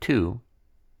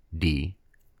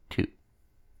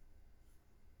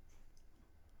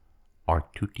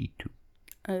 R2D2.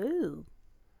 Oh.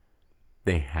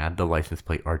 They had the license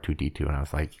plate R2D2, and I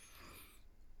was like,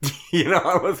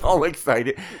 I was all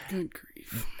excited. Good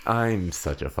grief. I'm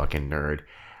such a fucking nerd.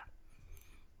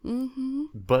 Mm-hmm.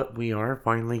 But we are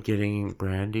finally getting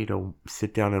Brandy to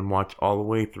sit down and watch all the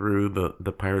way through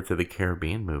the Pirates of the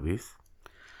Caribbean movies.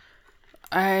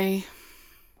 I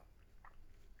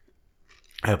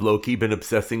Have low-key been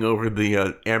obsessing over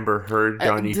the Amber Heard,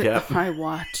 Johnny Depp? I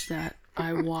watched that. I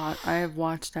have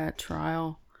watched that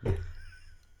trial.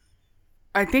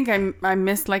 I think I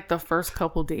missed like the first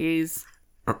couple days.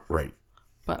 Right.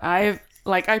 But I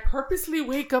purposely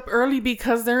wake up early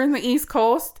because they're in the East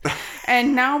Coast.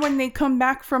 And now when they come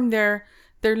back from their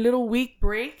little week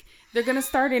break, they're going to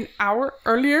start an hour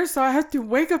earlier. So I have to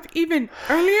wake up even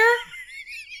earlier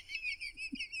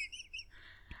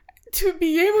to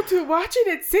be able to watch it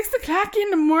at 6 o'clock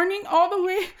in the morning all the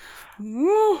way.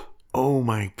 Woo. Oh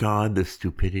my God, the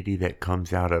stupidity that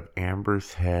comes out of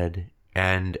Amber's head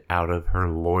and out of her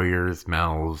lawyers'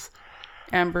 mouths.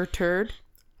 Amber Turd.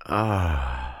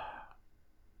 And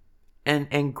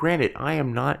granted, I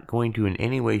am not going to in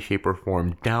any way, shape, or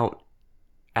form doubt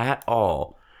at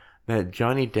all that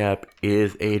Johnny Depp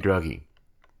is a druggie.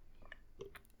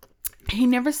 He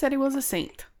never said he was a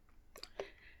saint.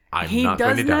 He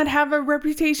does not have a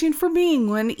reputation for being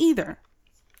one either.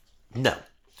 No.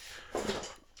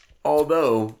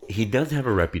 Although he does have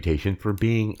a reputation for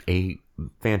being a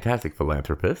fantastic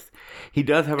philanthropist. He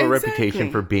does have a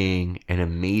reputation for being an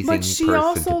amazing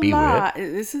person to be with.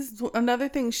 This is another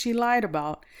thing she lied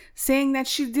about, saying that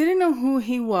she didn't know who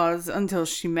he was until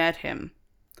she met him.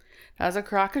 That was a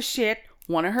crock of shit.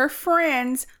 One of her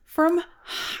friends from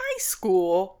high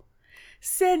school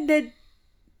said that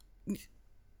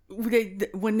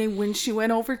when she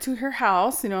went over to her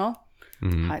house,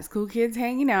 high school kids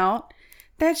hanging out,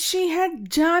 that she had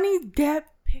Johnny Depp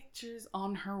pictures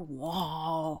on her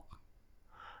wall.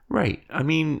 Right. I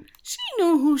mean, she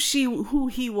knew who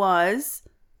he was.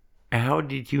 How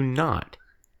did you not?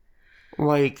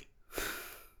 Like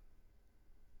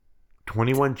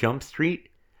 21 Jump Street?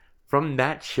 From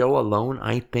that show alone,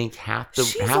 I think half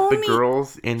the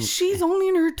girls in... She's only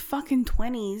in her fucking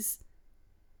 20s.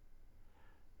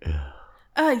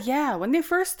 Yeah, when they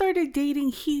first started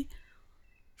dating, she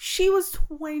was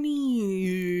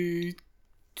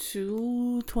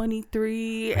 22,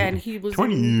 23, and he was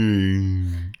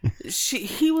 20.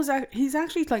 He's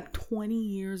actually like 20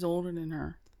 years older than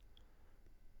her.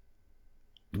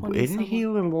 Isn't he a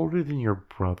little older than your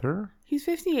brother? He's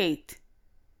 58.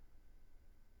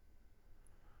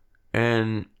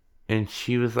 And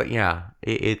she was like, yeah,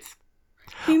 it's...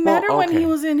 He met her when he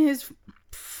was in his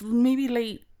maybe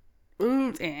late...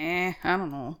 I don't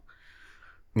know.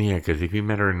 Yeah, because if he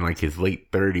met her in like his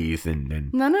late 30s and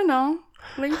then... No.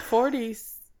 Late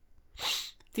 40s.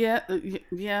 Yeah.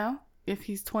 If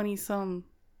he's 20-some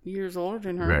years older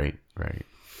than her. Right.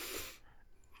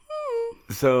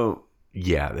 So,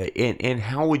 yeah. And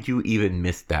how would you even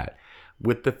miss that?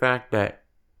 With the fact that,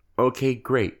 okay,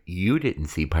 great, you didn't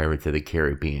see Pirates of the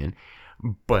Caribbean,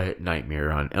 but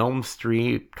Nightmare on Elm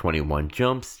Street, 21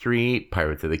 Jump Street,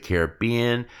 Pirates of the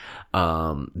Caribbean,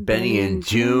 Benny and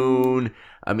June.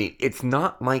 I mean, it's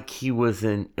not like he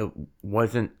wasn't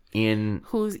in...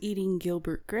 Who's Eating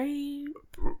Gilbert Grape?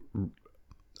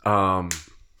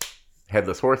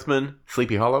 Headless Horseman,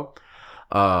 Sleepy Hollow.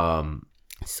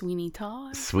 Sweeney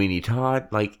Todd.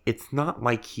 Like, it's not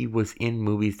like he was in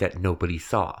movies that nobody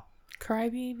saw.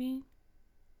 Crybaby?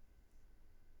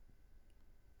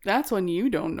 That's one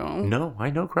you don't know. No, I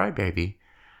know Crybaby.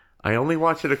 I only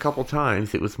watched it a couple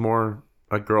times. It was more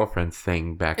a girlfriend's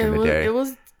thing back in the day.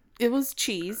 It was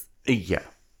cheese. Yeah.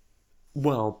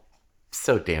 Well,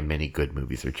 so damn many good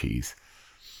movies are cheese.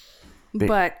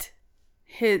 But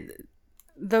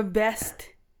the best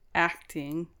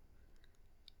acting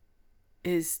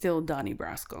is still Donnie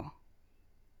Brasco.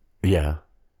 Yeah.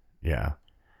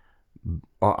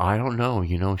 Well, I don't know.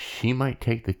 She might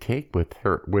take the cake with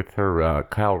her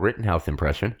Kyle Rittenhouse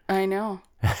impression. I know.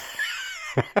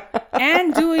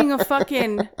 And doing a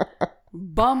fucking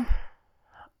bump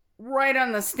right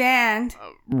on the stand.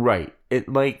 Right. It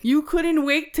like... You couldn't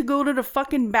wait to go to the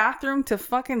fucking bathroom to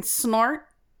fucking snort?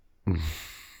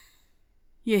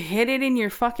 You hid it in your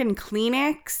fucking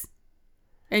Kleenex?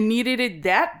 And needed it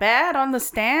that bad on the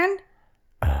stand?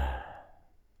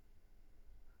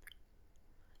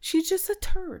 She's just a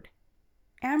turd.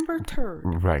 Amber Turd.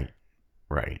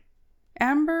 Right.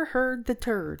 Amber Heard the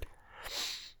turd.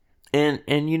 And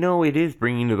it is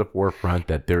bringing to the forefront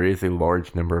that there is a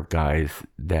large number of guys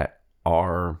that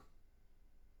are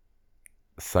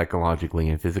psychologically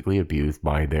and physically abused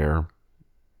by their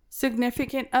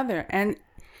significant other. And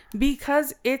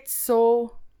because it's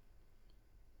so...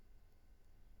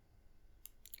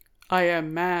 I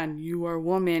am man, you are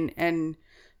woman, and,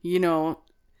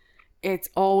 it's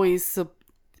always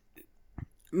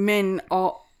men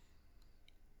all...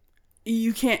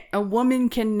 A woman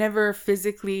can never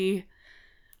physically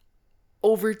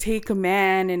overtake a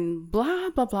man and blah,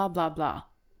 blah, blah, blah, blah.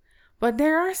 But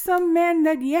there are some men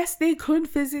that, yes, they could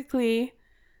physically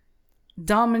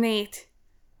dominate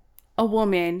a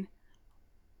woman,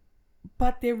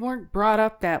 but they weren't brought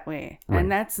up that way. Right.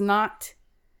 And that's not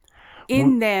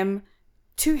in them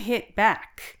to hit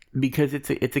back. Because it's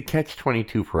a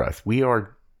catch-22 for us. We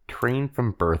are trained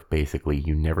from birth, basically.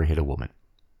 You never hit a woman.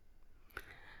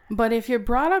 But if you're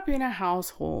brought up in a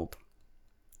household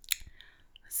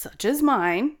such as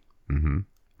mine, Mm-hmm.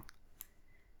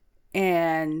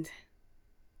 and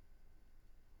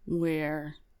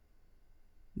where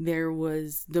there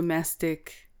was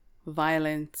domestic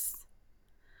violence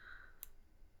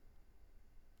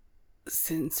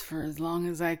since for as long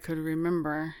as I could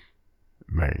remember.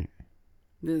 Right.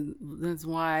 That's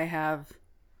why I have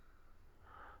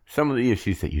some of the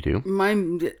issues that you do.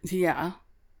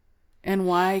 And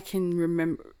why I can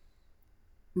remember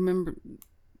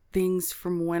things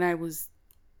from when I was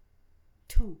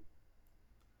 2.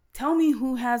 Tell me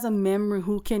who has a memory,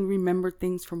 who can remember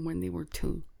things from when they were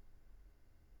 2.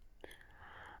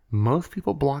 Most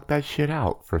people block that shit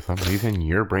out. For some reason,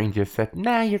 your brain just said,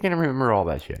 nah, you're going to remember all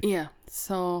that shit. Yeah.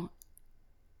 So,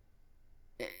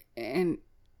 and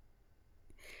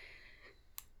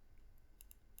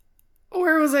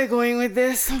where was I going with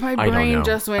this? My brain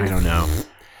just went. I don't know.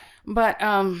 But,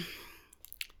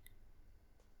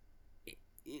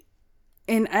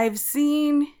 and I've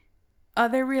seen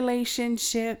other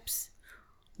relationships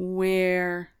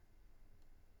where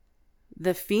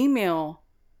the female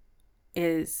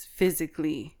is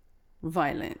physically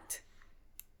violent.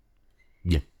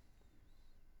 Yeah.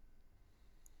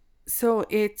 So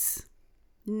it's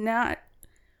not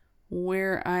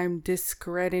where I'm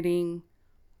discrediting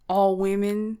all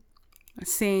women,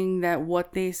 saying that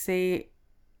what they say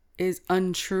is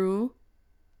untrue.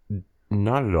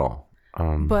 Not at all.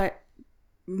 But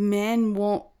men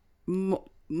won't,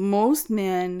 most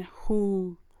men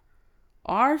who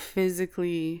are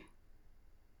physically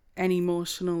and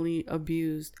emotionally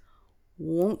abused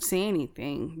won't say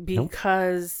anything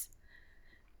because,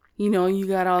 you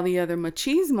got all the other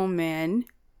machismo men.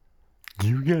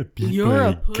 You got beat You're by a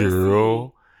a pussy.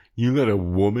 girl. You let a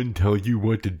woman tell you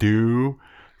what to do.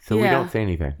 So we don't say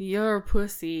anything. You're a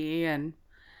pussy and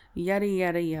yada,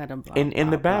 yada, yada, blah, And blah,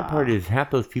 the bad blah. part is half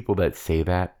those people that say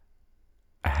that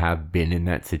have been in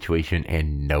that situation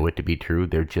and know it to be true.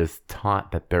 They're just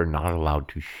taught that they're not allowed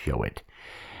to show it.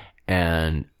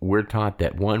 And we're taught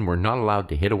that 1, we're not allowed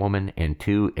to hit a woman, and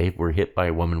 2, if we're hit by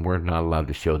a woman, we're not allowed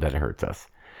to show that it hurts us.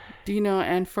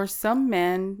 And for some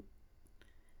men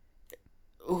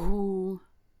who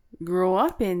grow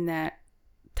up in that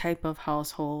type of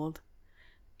household,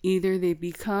 either they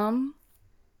become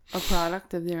a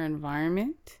product of their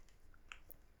environment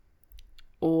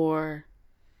or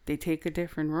they take a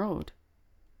different road.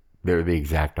 They're the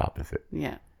exact opposite.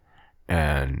 Yeah.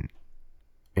 And,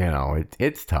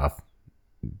 it's tough.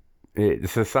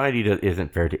 Society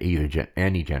isn't fair to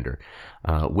any gender.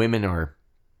 Women are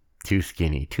too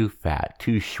skinny, too fat,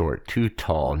 too short, too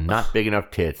tall, not big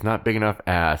enough tits, not big enough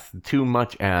ass, too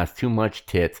much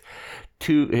tits,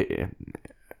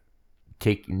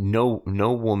 no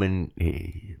woman,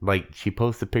 like she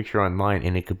posts a picture online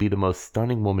and it could be the most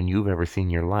stunning woman you've ever seen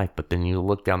in your life, but then you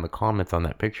look down the comments on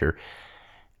that picture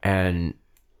and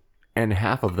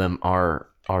half of them are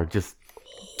just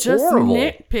horrible,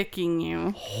 nitpicking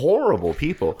you. Horrible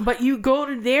people. But you go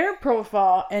to their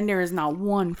profile and there is not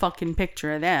one fucking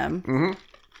picture of them. Mm-hmm.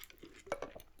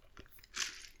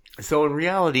 So in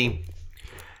reality,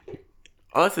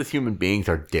 us as human beings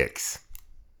are dicks.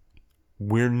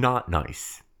 We're not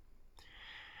nice.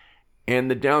 And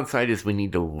the downside is we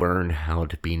need to learn how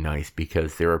to be nice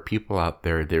because there are people out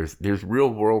there, there's real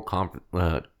world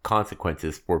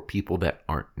consequences for people that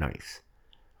aren't nice.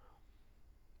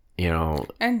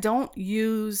 And don't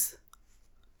use,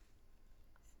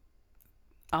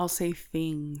 I'll say,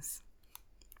 things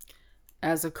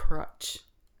as a crutch.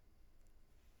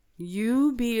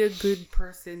 You be a good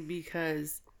person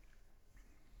because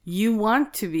you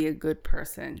want to be a good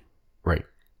person. Right.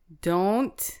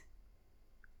 Don't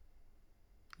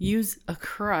use a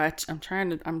crutch. I'm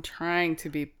trying to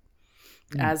be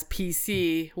as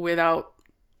PC without.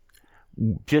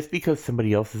 Just because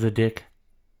somebody else is a dick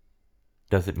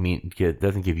doesn't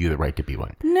give you the right to be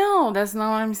one. No, that's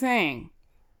not what I'm saying.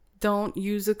 Don't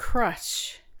use a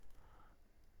crutch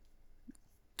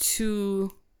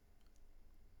to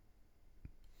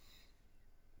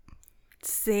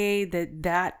say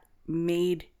that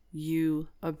made you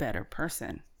a better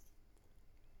person.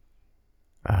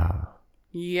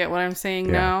 You get what I'm saying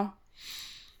now?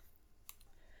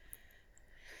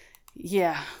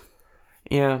 Yeah.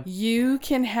 Yeah. You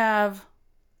can have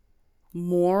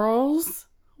morals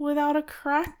without a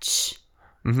crutch.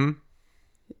 Mm-hmm.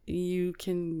 You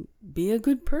can be a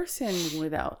good person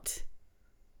without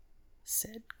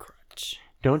said crutch.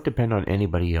 Don't depend on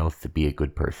anybody else to be a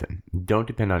good person. Don't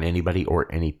depend on anybody or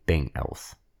anything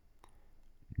else.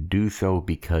 Do so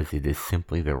because it is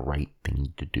simply the right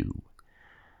thing to do.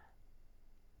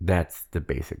 That's the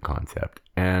basic concept.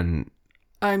 And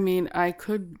I mean, I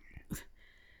could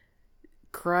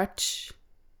crutch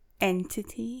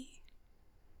entity.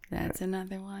 That's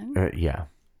another one. Yeah.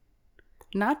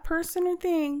 Not person or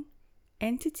thing.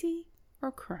 Entity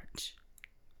or crutch.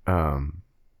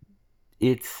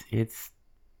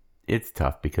 It's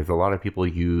tough because a lot of people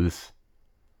use.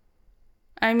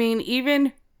 I mean,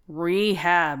 even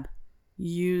rehab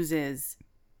uses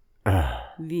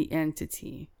the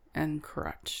entity and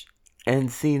crutch.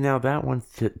 And see, now that one,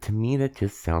 to me, that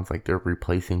just sounds like they're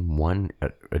replacing one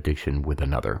addiction with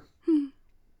another.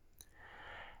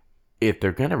 If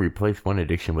they're going to replace one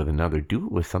addiction with another, do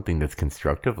it with something that's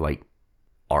constructive, like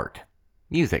art,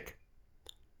 music,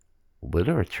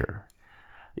 literature,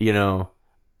 you know.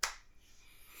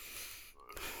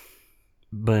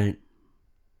 But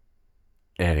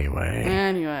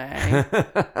anyway.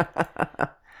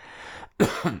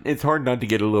 It's hard not to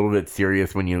get a little bit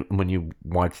serious when you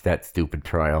watch that stupid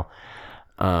trial.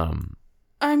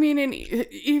 I mean, and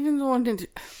even the one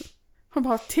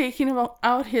about taking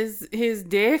out his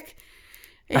dick,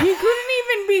 he couldn't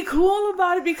even be cool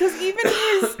about it because even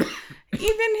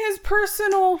his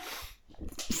personal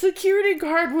security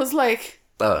guard was like,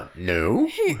 no.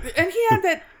 He had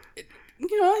that,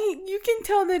 you can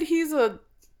tell that he's a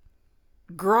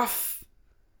gruff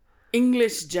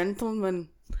English gentleman.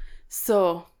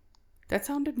 So that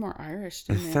sounded more Irish,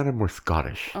 didn't it? It sounded more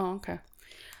Scottish. Oh, okay.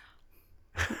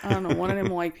 I don't know, one of them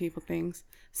white people things.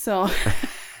 So,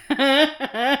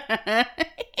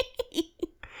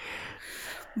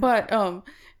 but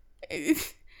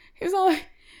it was all like,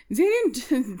 didn't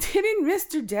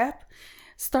Mr. Depp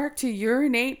start to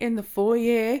urinate in the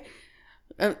foyer?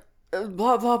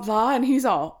 Blah blah blah, and he's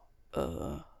all,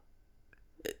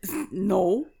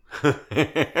 no.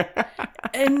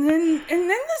 and then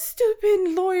the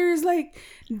stupid lawyer's like,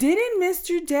 didn't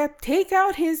Mr. Depp take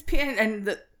out his pen?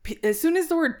 And as soon as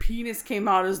the word penis came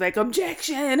out, it was like,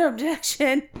 objection.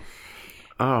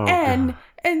 Oh, and God.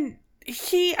 And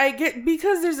I get,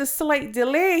 because there's a slight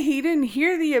delay, he didn't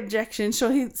hear the objection, so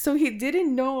he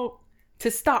didn't know to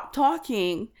stop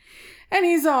talking, and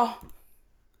he's all,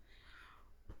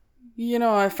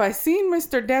 if I seen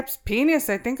Mr. Depp's penis,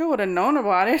 I think I would have known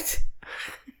about it.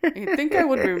 I think I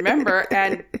would remember.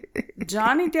 And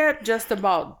Johnny Depp just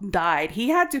about died. He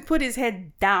had to put his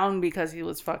head down because he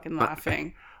was fucking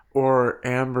laughing. Or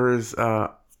Amber's, I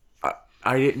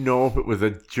didn't know if it was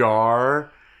a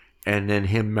jar, and then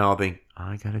him mouthing,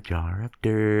 I got a jar of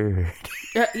dirt.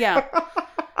 Yeah.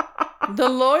 The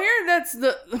lawyer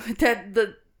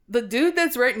the dude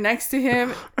that's right next to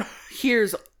him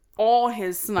hears all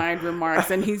his snide remarks,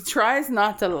 and he tries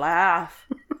not to laugh.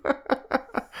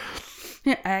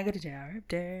 Yeah, I got a jar of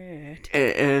dirt.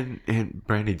 And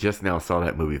Brandy just now saw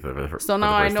that movie for the first time. So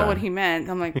now I know what he meant.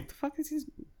 I'm like, what the fuck is he?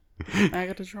 I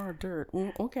got a jar of dirt.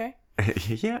 Well, okay.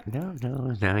 Yeah, no.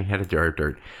 Now he had a jar of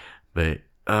dirt. But,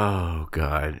 oh,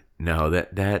 God. No,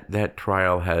 that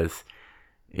trial has...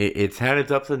 It's had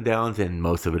its ups and downs, and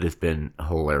most of it has been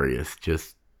hilarious.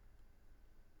 Just,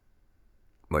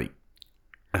 like...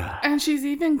 And she's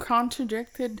even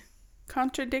contradicted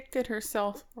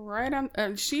herself right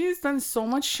on. She's done so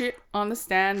much shit on the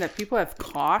stand that people have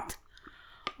caught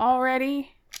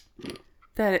already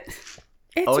that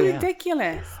it's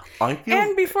ridiculous.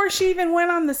 And before she even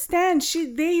went on the stand,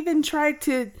 they even tried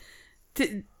to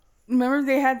remember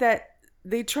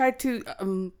they tried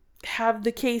to have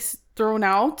the case thrown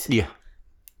out. Yeah.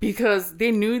 Because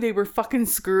they knew they were fucking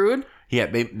screwed. Yeah,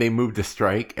 they moved to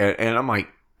strike, and I'm like,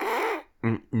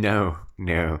 no,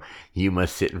 you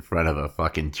must sit in front of a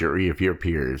fucking jury of your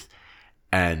peers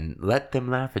and let them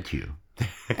laugh at you.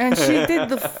 And she did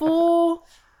the full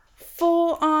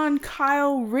on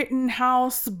Kyle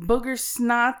Rittenhouse booger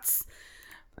snots,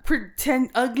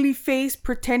 ugly face,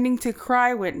 pretending to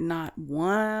cry with not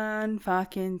one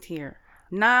fucking tear.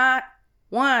 Not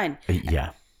one.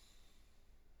 Yeah.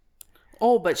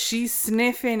 Oh, but she's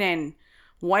sniffing and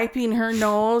wiping her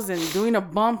nose and doing a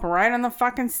bump right on the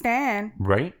fucking stand.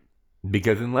 Right?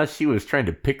 Because unless she was trying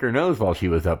to pick her nose while she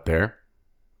was up there.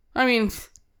 I mean,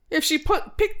 if she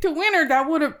picked a winner, that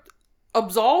would have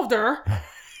absolved her.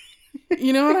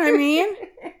 You know what I mean?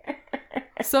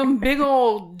 Some big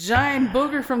old giant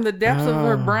booger from the depths of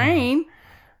her brain.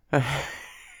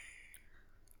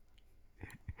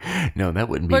 No, that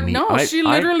wouldn't be But me. no, she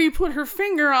literally put her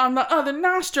finger on the other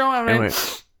nostril and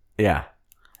went, yeah.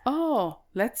 oh,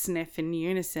 let's sniff in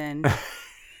unison.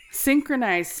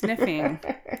 Synchronized sniffing.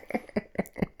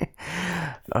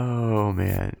 Oh,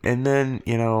 man. And then,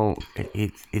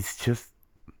 it's just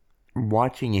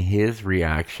watching his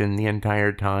reaction the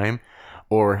entire time.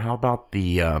 Or how about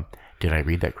the, did I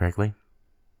read that correctly?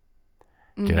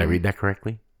 Mm-hmm. Did I read that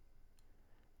correctly?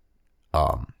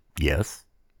 Yes.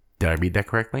 Did I read that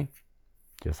correctly?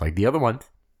 Just like the other ones.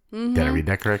 Mm-hmm. Did I read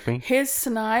that correctly? His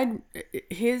snide,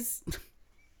 his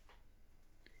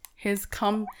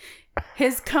comebacks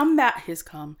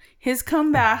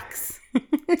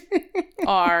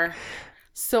are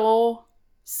so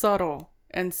subtle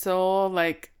and so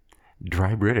like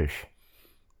dry British.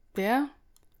 Yeah,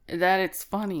 that it's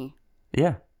funny.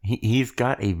 Yeah, he's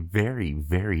got a very,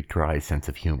 very dry sense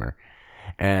of humor,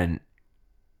 and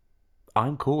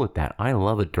I'm cool with that. I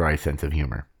love a dry sense of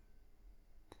humor.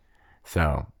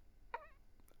 So,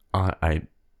 I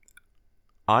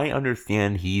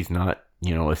understand he's not,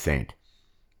 a saint,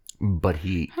 but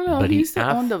he used to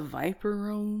own the Viper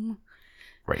Room.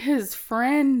 Right. His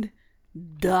friend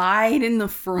died in the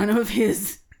front of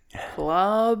his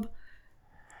club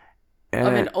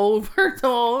of an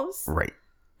overdose. Right.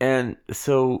 And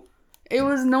so it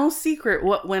was no secret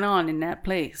what went on in that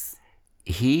place.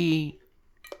 He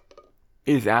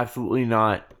is absolutely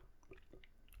not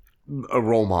a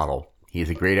role model. He's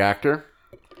a great actor.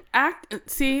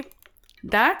 See,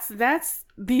 that's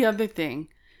the other thing.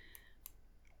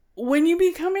 When you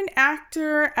become an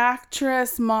actor,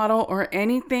 actress, model, or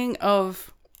anything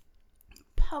of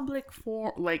public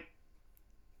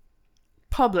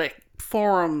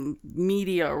forum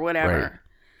media or whatever, right,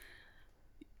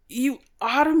 you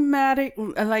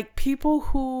automatically, like, people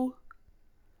who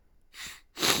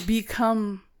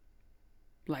become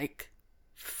like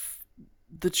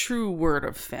the true word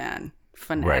of fanatics,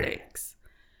 right,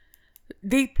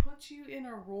 they put you in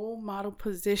a role model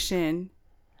position,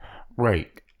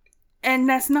 right, and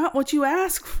that's not what you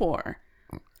ask for,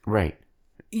 right.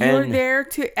 You're there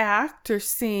to act or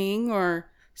sing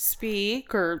or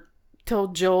speak or tell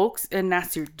jokes, and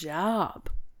that's your job,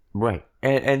 right.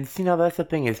 And see, now that's the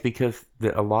thing, is because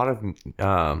a lot of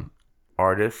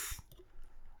artists,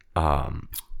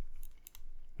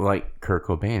 like Kurt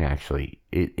Cobain, actually,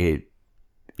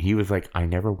 he was like, I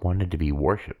never wanted to be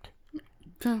worshipped.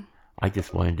 I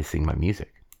just wanted to sing my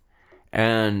music.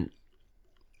 And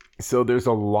so there's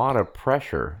a lot of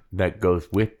pressure that goes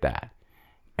with that.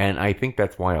 And I think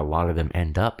that's why a lot of them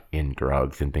end up in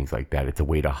drugs and things like that. It's a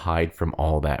way to hide from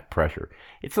all that pressure.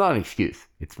 It's not an excuse.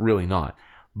 It's really not.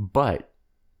 But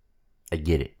I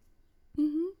get it.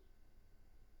 Mm-hmm.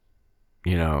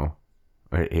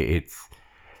 It's...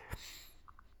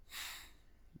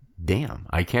 Damn,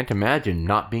 I can't imagine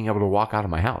not being able to walk out of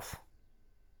my house.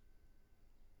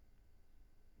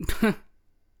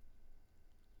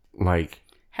 Like,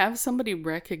 have somebody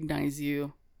recognize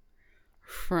you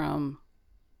from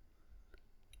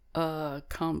a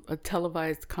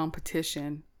televised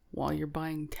competition while you're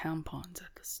buying tampons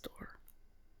at the store,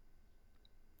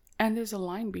 and there's a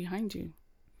line behind you,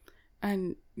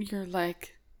 and you're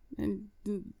like, and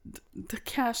the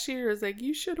cashier is like,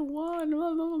 you should have won,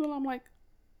 blah, blah, blah. I'm like,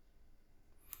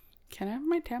 can I have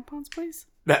my tampons, please?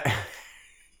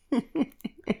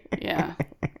 Yeah.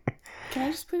 Can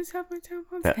I just please have my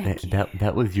tampons? Thank you.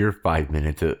 That was your 5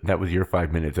 minutes. That was your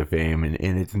 5 minutes of fame, and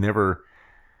it's never.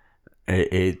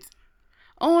 It's.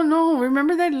 Oh no!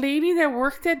 Remember that lady that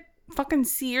worked at fucking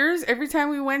Sears? Every time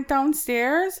we went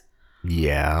downstairs.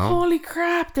 Yeah. Holy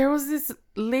crap! There was this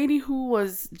lady who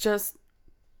was just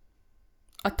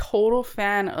a total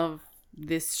fan of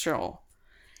this show,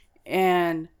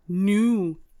 and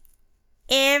knew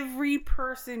every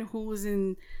person who was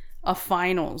in a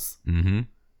finals. Mm-hmm.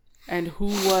 And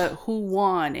who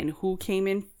won and who came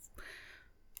in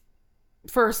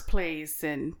first place,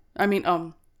 and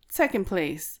second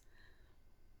place.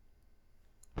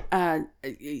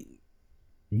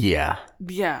 Yeah.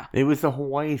 It was the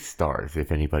Hawaii Stars.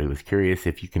 If anybody was curious,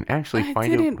 if you can actually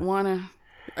find it. I didn't want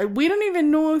to. We don't even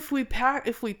know if we packed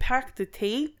the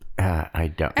tape. I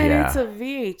don't. And yeah. It's a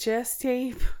VHS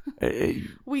tape.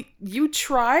 You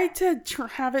tried to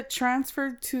have it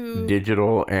transferred to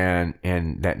digital, and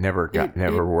that never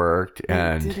worked.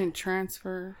 And it didn't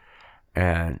transfer.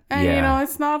 And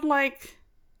it's not like.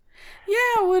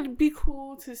 Yeah, it would be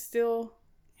cool to still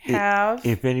have.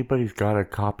 If anybody's got a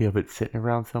copy of it sitting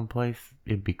around someplace,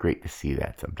 it'd be great to see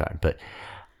that sometime. But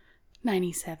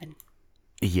 97.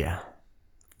 Yeah.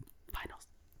 Finals.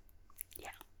 Yeah.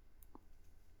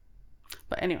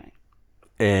 But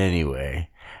anyway,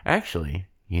 actually,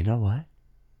 you know what?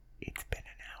 It's been an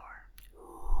hour.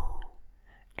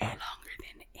 And longer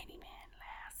than any man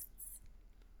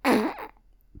lasts.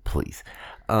 Please.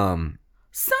 I've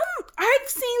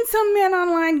seen some men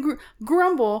online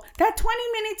grumble that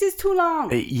 20 minutes is too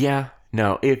long. Yeah.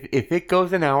 No. If it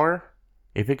goes an hour,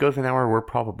 we're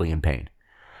probably in pain.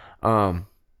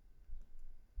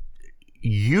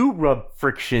 You rub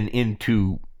friction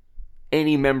into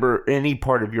any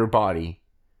part of your body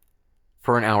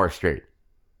for an hour straight.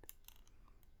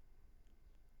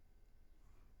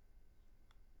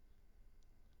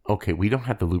 Okay, we don't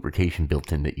have the lubrication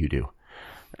built in that you do.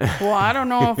 Well, I don't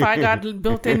know if I got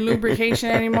built-in lubrication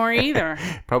anymore either.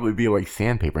 Probably be like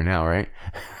sandpaper now, right?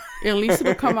 At least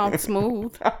it'll come out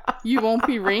smooth. You won't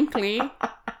be wrinkly.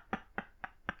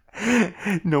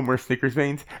 No more Snickers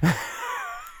veins.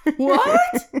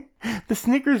 What? The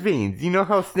Snickers veins. You know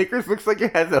how Snickers looks like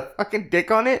it has a fucking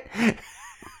dick on it?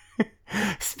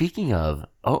 Speaking of,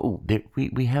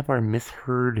 we have our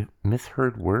misheard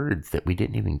words that we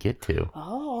didn't even get to.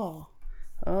 Oh,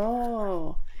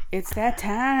 it's that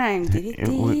time. We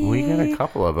got a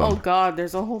couple of them. Oh God,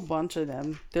 there's a whole bunch of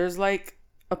them. There's like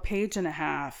a page and a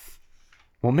half.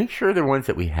 Well, make sure they're ones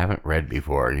that we haven't read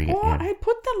before. I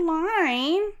put the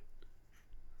line.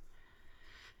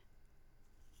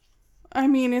 I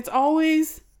mean, it's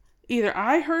always either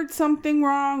I heard something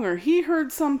wrong or he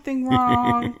heard something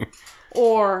wrong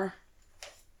or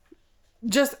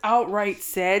just outright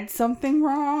said something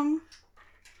wrong.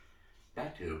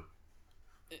 That too.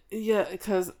 Yeah,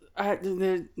 because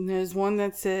there's one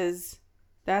that says,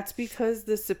 that's because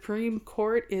the Supreme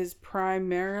Court is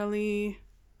primarily...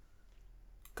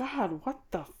 God, what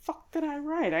the fuck did I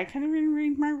write? I can't even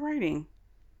read my writing.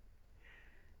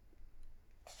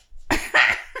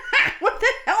 What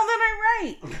the hell did I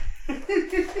write?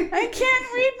 I can't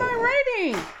read my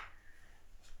writing.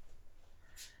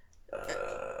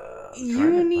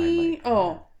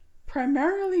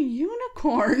 Primarily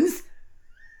unicorns.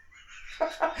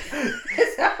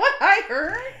 Is that what I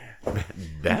heard?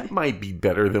 That might be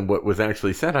better than what was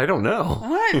actually said. I don't know.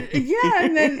 Yeah,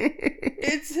 and then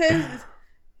it says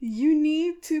you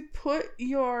need to put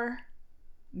your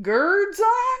girds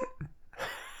on?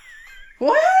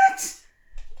 What?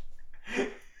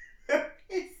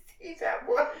 Is that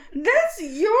what? That's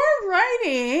your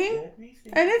writing.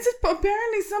 And it's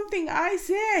apparently something I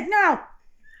said. Now.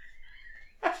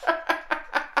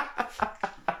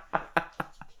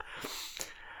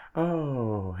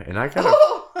 Oh, and I got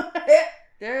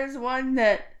there's one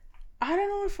that I don't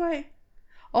know if I...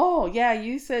 Oh, yeah,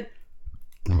 you said...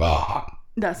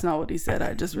 That's not what he said.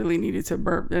 I just really needed to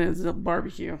burp. And it's a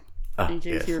barbecue. In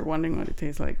case you're wondering what it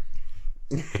tastes like.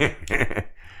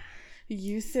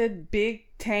 You said big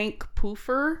tank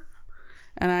poofer.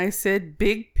 And I said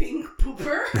big pink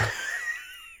pooper.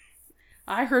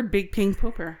 I heard big pink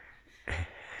pooper.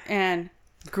 And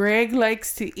Greg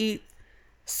likes to eat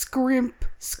scrimp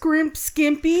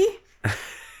skimpy.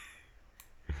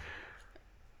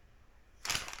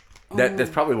 That's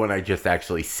probably one I just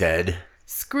actually said.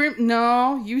 Scrimp,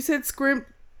 no, you said scrimp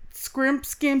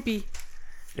skimpy.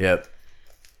 Yep.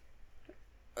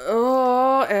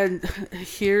 Oh, and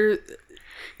here...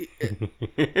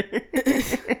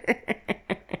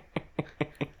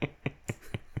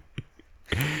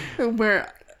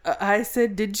 Where I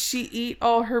said, did she eat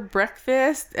all her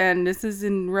breakfast? And this is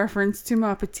in reference to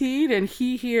my petite. And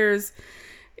he hears,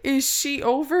 is she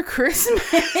over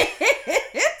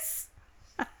Christmas?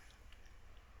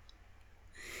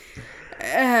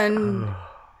 And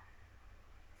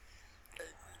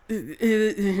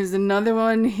here's another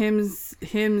one,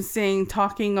 him saying,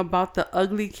 talking about the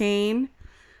ugly cane.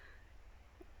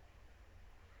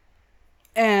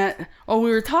 And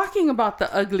we were talking about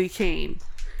the ugly cane.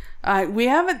 I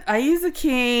use a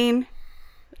cane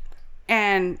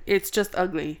and it's just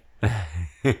ugly.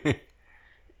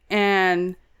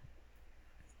 And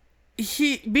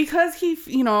because he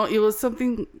it was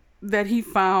something that he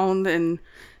found, and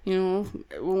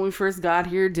when we first got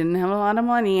here, didn't have a lot of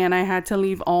money, and I had to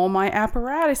leave all my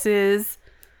apparatuses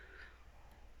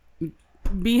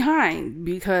behind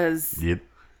because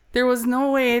there was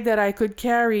no way that I could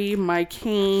carry my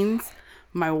canes,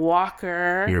 my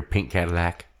walker. Your pink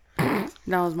Cadillac.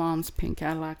 That was Mom's pink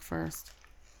Cadillac first.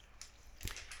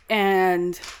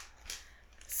 And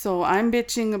so I'm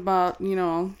bitching about,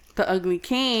 the ugly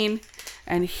cane.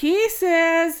 And he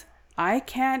says, I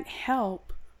can't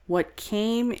help what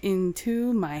came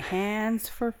into my hands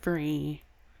for free.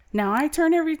 Now I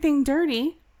turn everything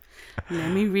dirty.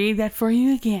 Let me read that for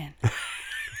you again.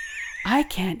 I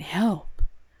can't help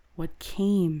what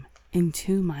came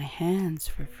into my hands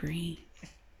for free.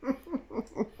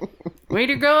 Way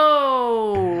to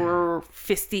go,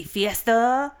 Fisty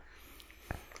Fiesta.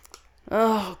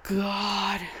 Oh,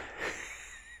 God.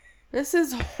 This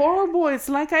is horrible. It's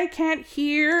like I can't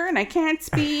hear and I can't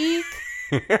speak.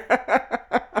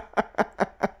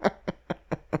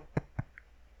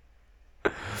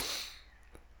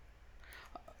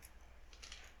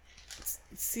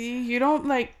 See, you don't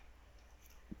like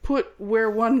put where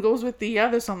one goes with the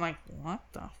other. So I'm like, what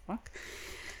the fuck?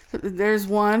 There's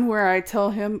one where I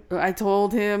told him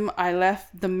I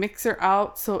left the mixer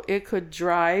out so it could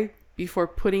dry before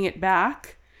putting it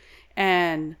back.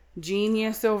 And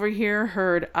Genius over here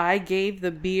heard I gave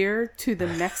the beer to the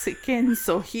Mexican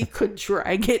so he could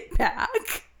drag it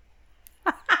back.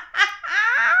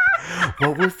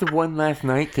 What was the one last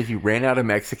night? Because you ran out of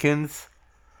Mexicans?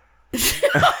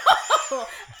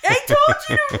 I told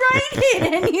you to write it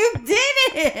and you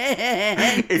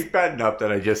didn't. It's bad enough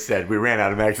that I just said we ran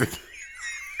out of Mexicans.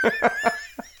 And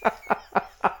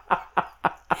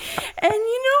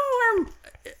you know where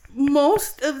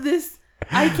most of this,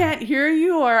 I can't hear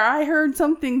you, or I heard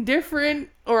something different,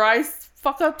 or I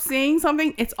fuck up saying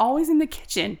something, it's always in the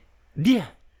kitchen. Yeah.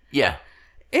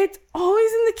 It's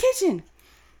always in the kitchen.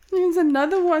 There's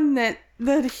another one that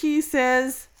he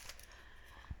says,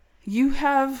 you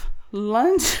have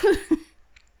lunch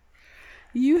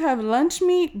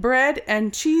meat, bread,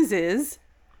 and cheeses.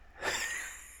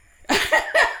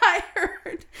 I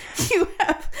heard you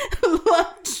have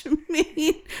lunch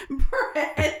meat,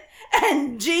 bread,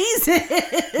 and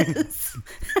Jesus.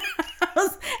 I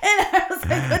was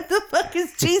like, what the fuck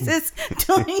is Jesus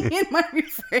doing in my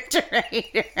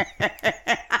refrigerator?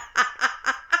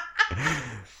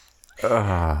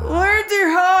 Words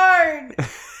are hard.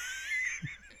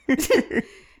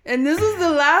 And this was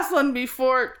the last one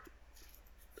before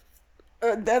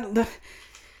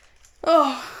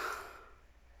oh.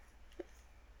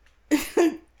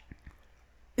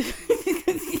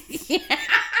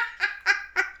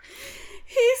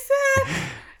 He said,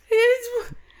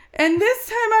 and this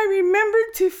time I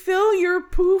remembered to fill your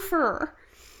poofer.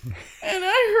 And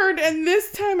I heard, and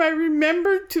this time I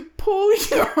remembered to pull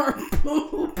your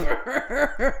pooper.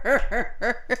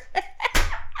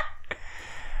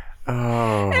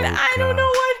 Oh, and I don't know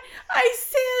what I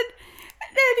said,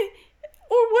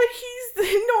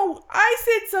 I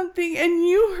said something and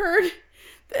you heard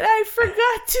that I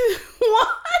forgot to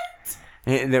what?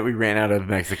 And that we ran out of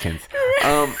Mexicans.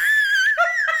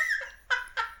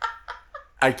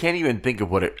 I can't even think of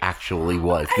what it actually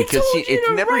was because it's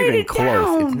never even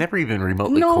close. It's never even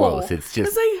remotely close. It's just. I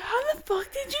was like, how the fuck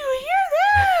did you hear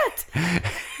that?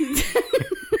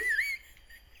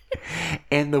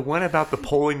 And the one about the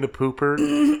pulling the pooper,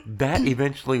 that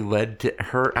eventually led to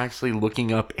her actually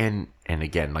looking up and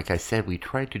again, like I said, we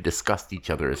tried to discuss each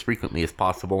other as frequently as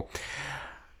possible.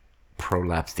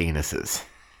 Prolapsed anuses.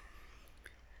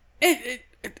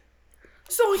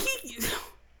 So he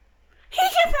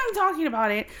kept on talking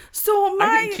about it. So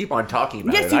I didn't keep on talking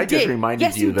about it. You I just did.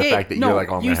 reminded you the fact that you're like,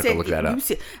 oh, I'm going to have to look that up.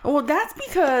 Well, that's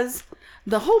because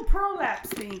the whole prolapse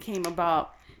thing came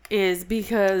about is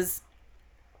because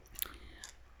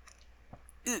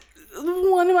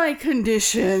one of my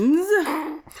conditions,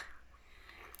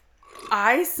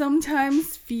 I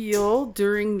sometimes feel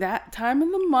during that time of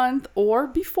the month or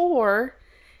before,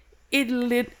 it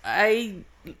literally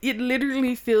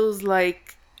feels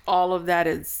like all of that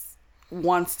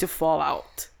wants to fall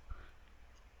out.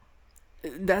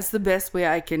 That's the best way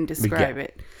I can describe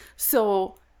it.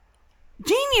 So,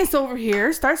 Genius over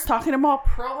here starts talking about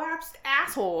prolapsed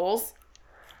assholes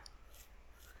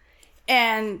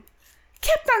and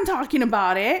kept on talking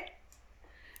about it.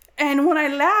 And when I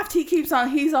laughed, he's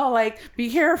all like,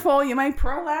 be careful, you might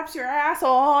prolapse your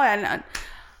asshole. And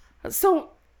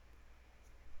so,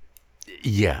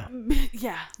 yeah.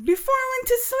 Before I went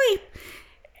to sleep,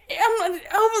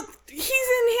 he's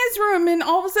in his room, and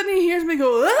all of a sudden he hears me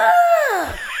go,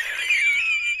 ah!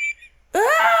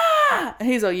 Ah! And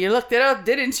he's like, you looked it up,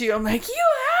 didn't you? I'm like, you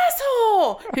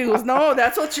asshole! He goes, no,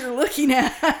 that's what you're looking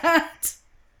at.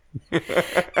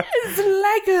 It's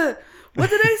like what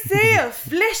did I say? A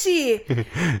fleshy.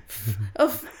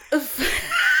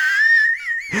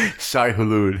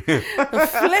 Shai-Hulud. A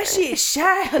fleshy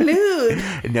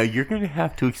Shai-Hulud. Now you're going to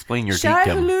have to explain your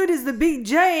Shai-Hulud is the big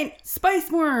giant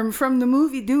spice worm from the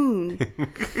movie Dune.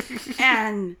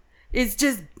 And it's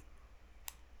just,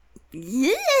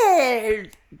 yeah.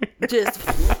 Just,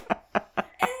 and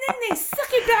then they suck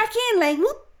it back in like,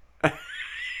 whoop.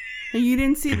 You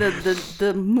didn't see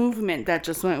the movement that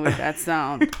just went with that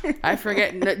sound. I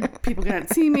forget that people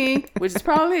can't see me, which is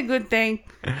probably a good thing.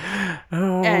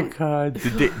 Oh, God.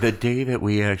 The day that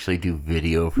we actually do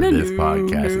video for this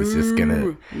podcast is just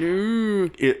going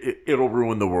to... It'll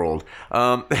ruin the world.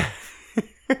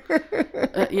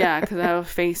 Yeah, because I have a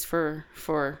face for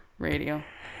radio.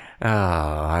 Oh,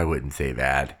 I wouldn't say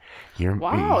that.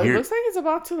 Wow, it looks like it's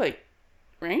about to, like,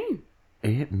 rain.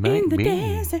 It might in the be.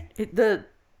 desert. The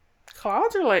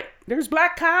clouds are like, there's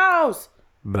black cows.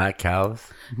 Black cows?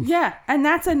 Yeah, and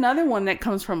that's another one that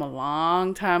comes from a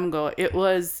long time ago. It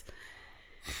was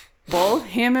both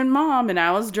him and Mom, and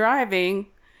I was driving,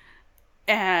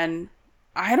 and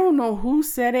I don't know who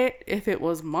said it, if it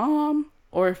was Mom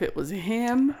or if it was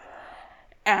him,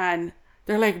 and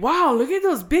they're like, wow, look at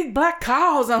those big black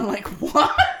cows. I'm like,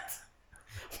 what?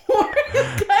 What are you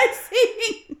guys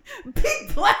seeing?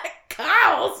 Big black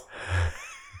cows?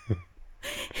 Between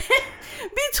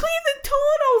the two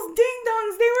of those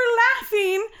ding-dongs, they were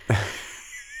laughing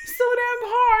so damn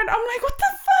hard. I'm like, what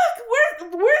the fuck?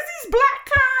 Where's these black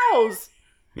cows?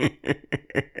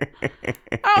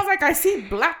 I was like, I see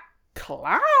black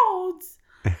clouds.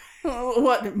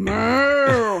 What?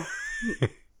 Moo.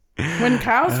 When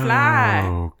cows fly.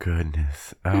 Oh,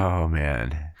 goodness. Oh,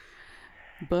 man.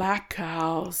 Black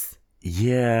cows.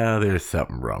 Yeah, there's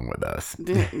something wrong with us.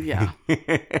 Yeah.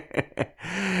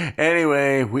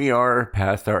 Anyway, we are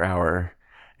past our hour,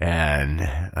 and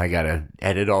I gotta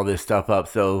edit all this stuff up,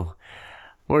 so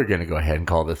we're gonna go ahead and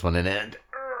call this one an end.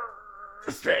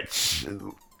 Stretch.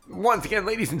 Once again,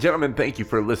 ladies and gentlemen, thank you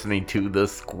for listening to The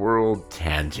Squirrel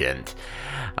Tangent.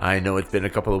 I know it's been a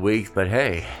couple of weeks, but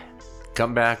hey,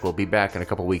 come back. We'll be back in a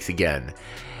couple of weeks again.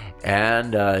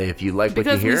 And if you like what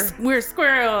you hear... Because we're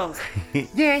squirrels.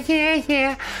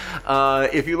 Yeah.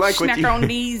 If you like what you... Snack on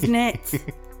these nuts.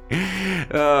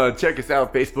 Check us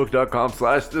out,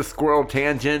 facebook.com/The Squirrel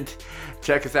Tangent.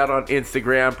 Check us out on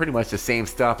Instagram. Pretty much the same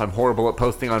stuff. I'm horrible at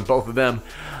posting on both of them.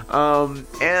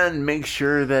 And make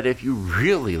sure that if you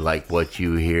really like what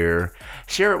you hear,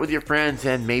 share it with your friends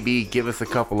and maybe give us a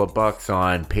couple of bucks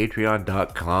on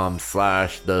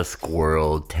patreon.com/The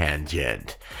Squirrel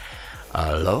Tangent.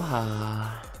 Aloha.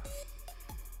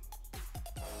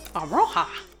 Aloha.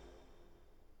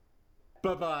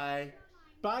 Bye-bye.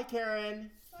 Bye, Karen.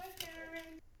 Bye, Karen.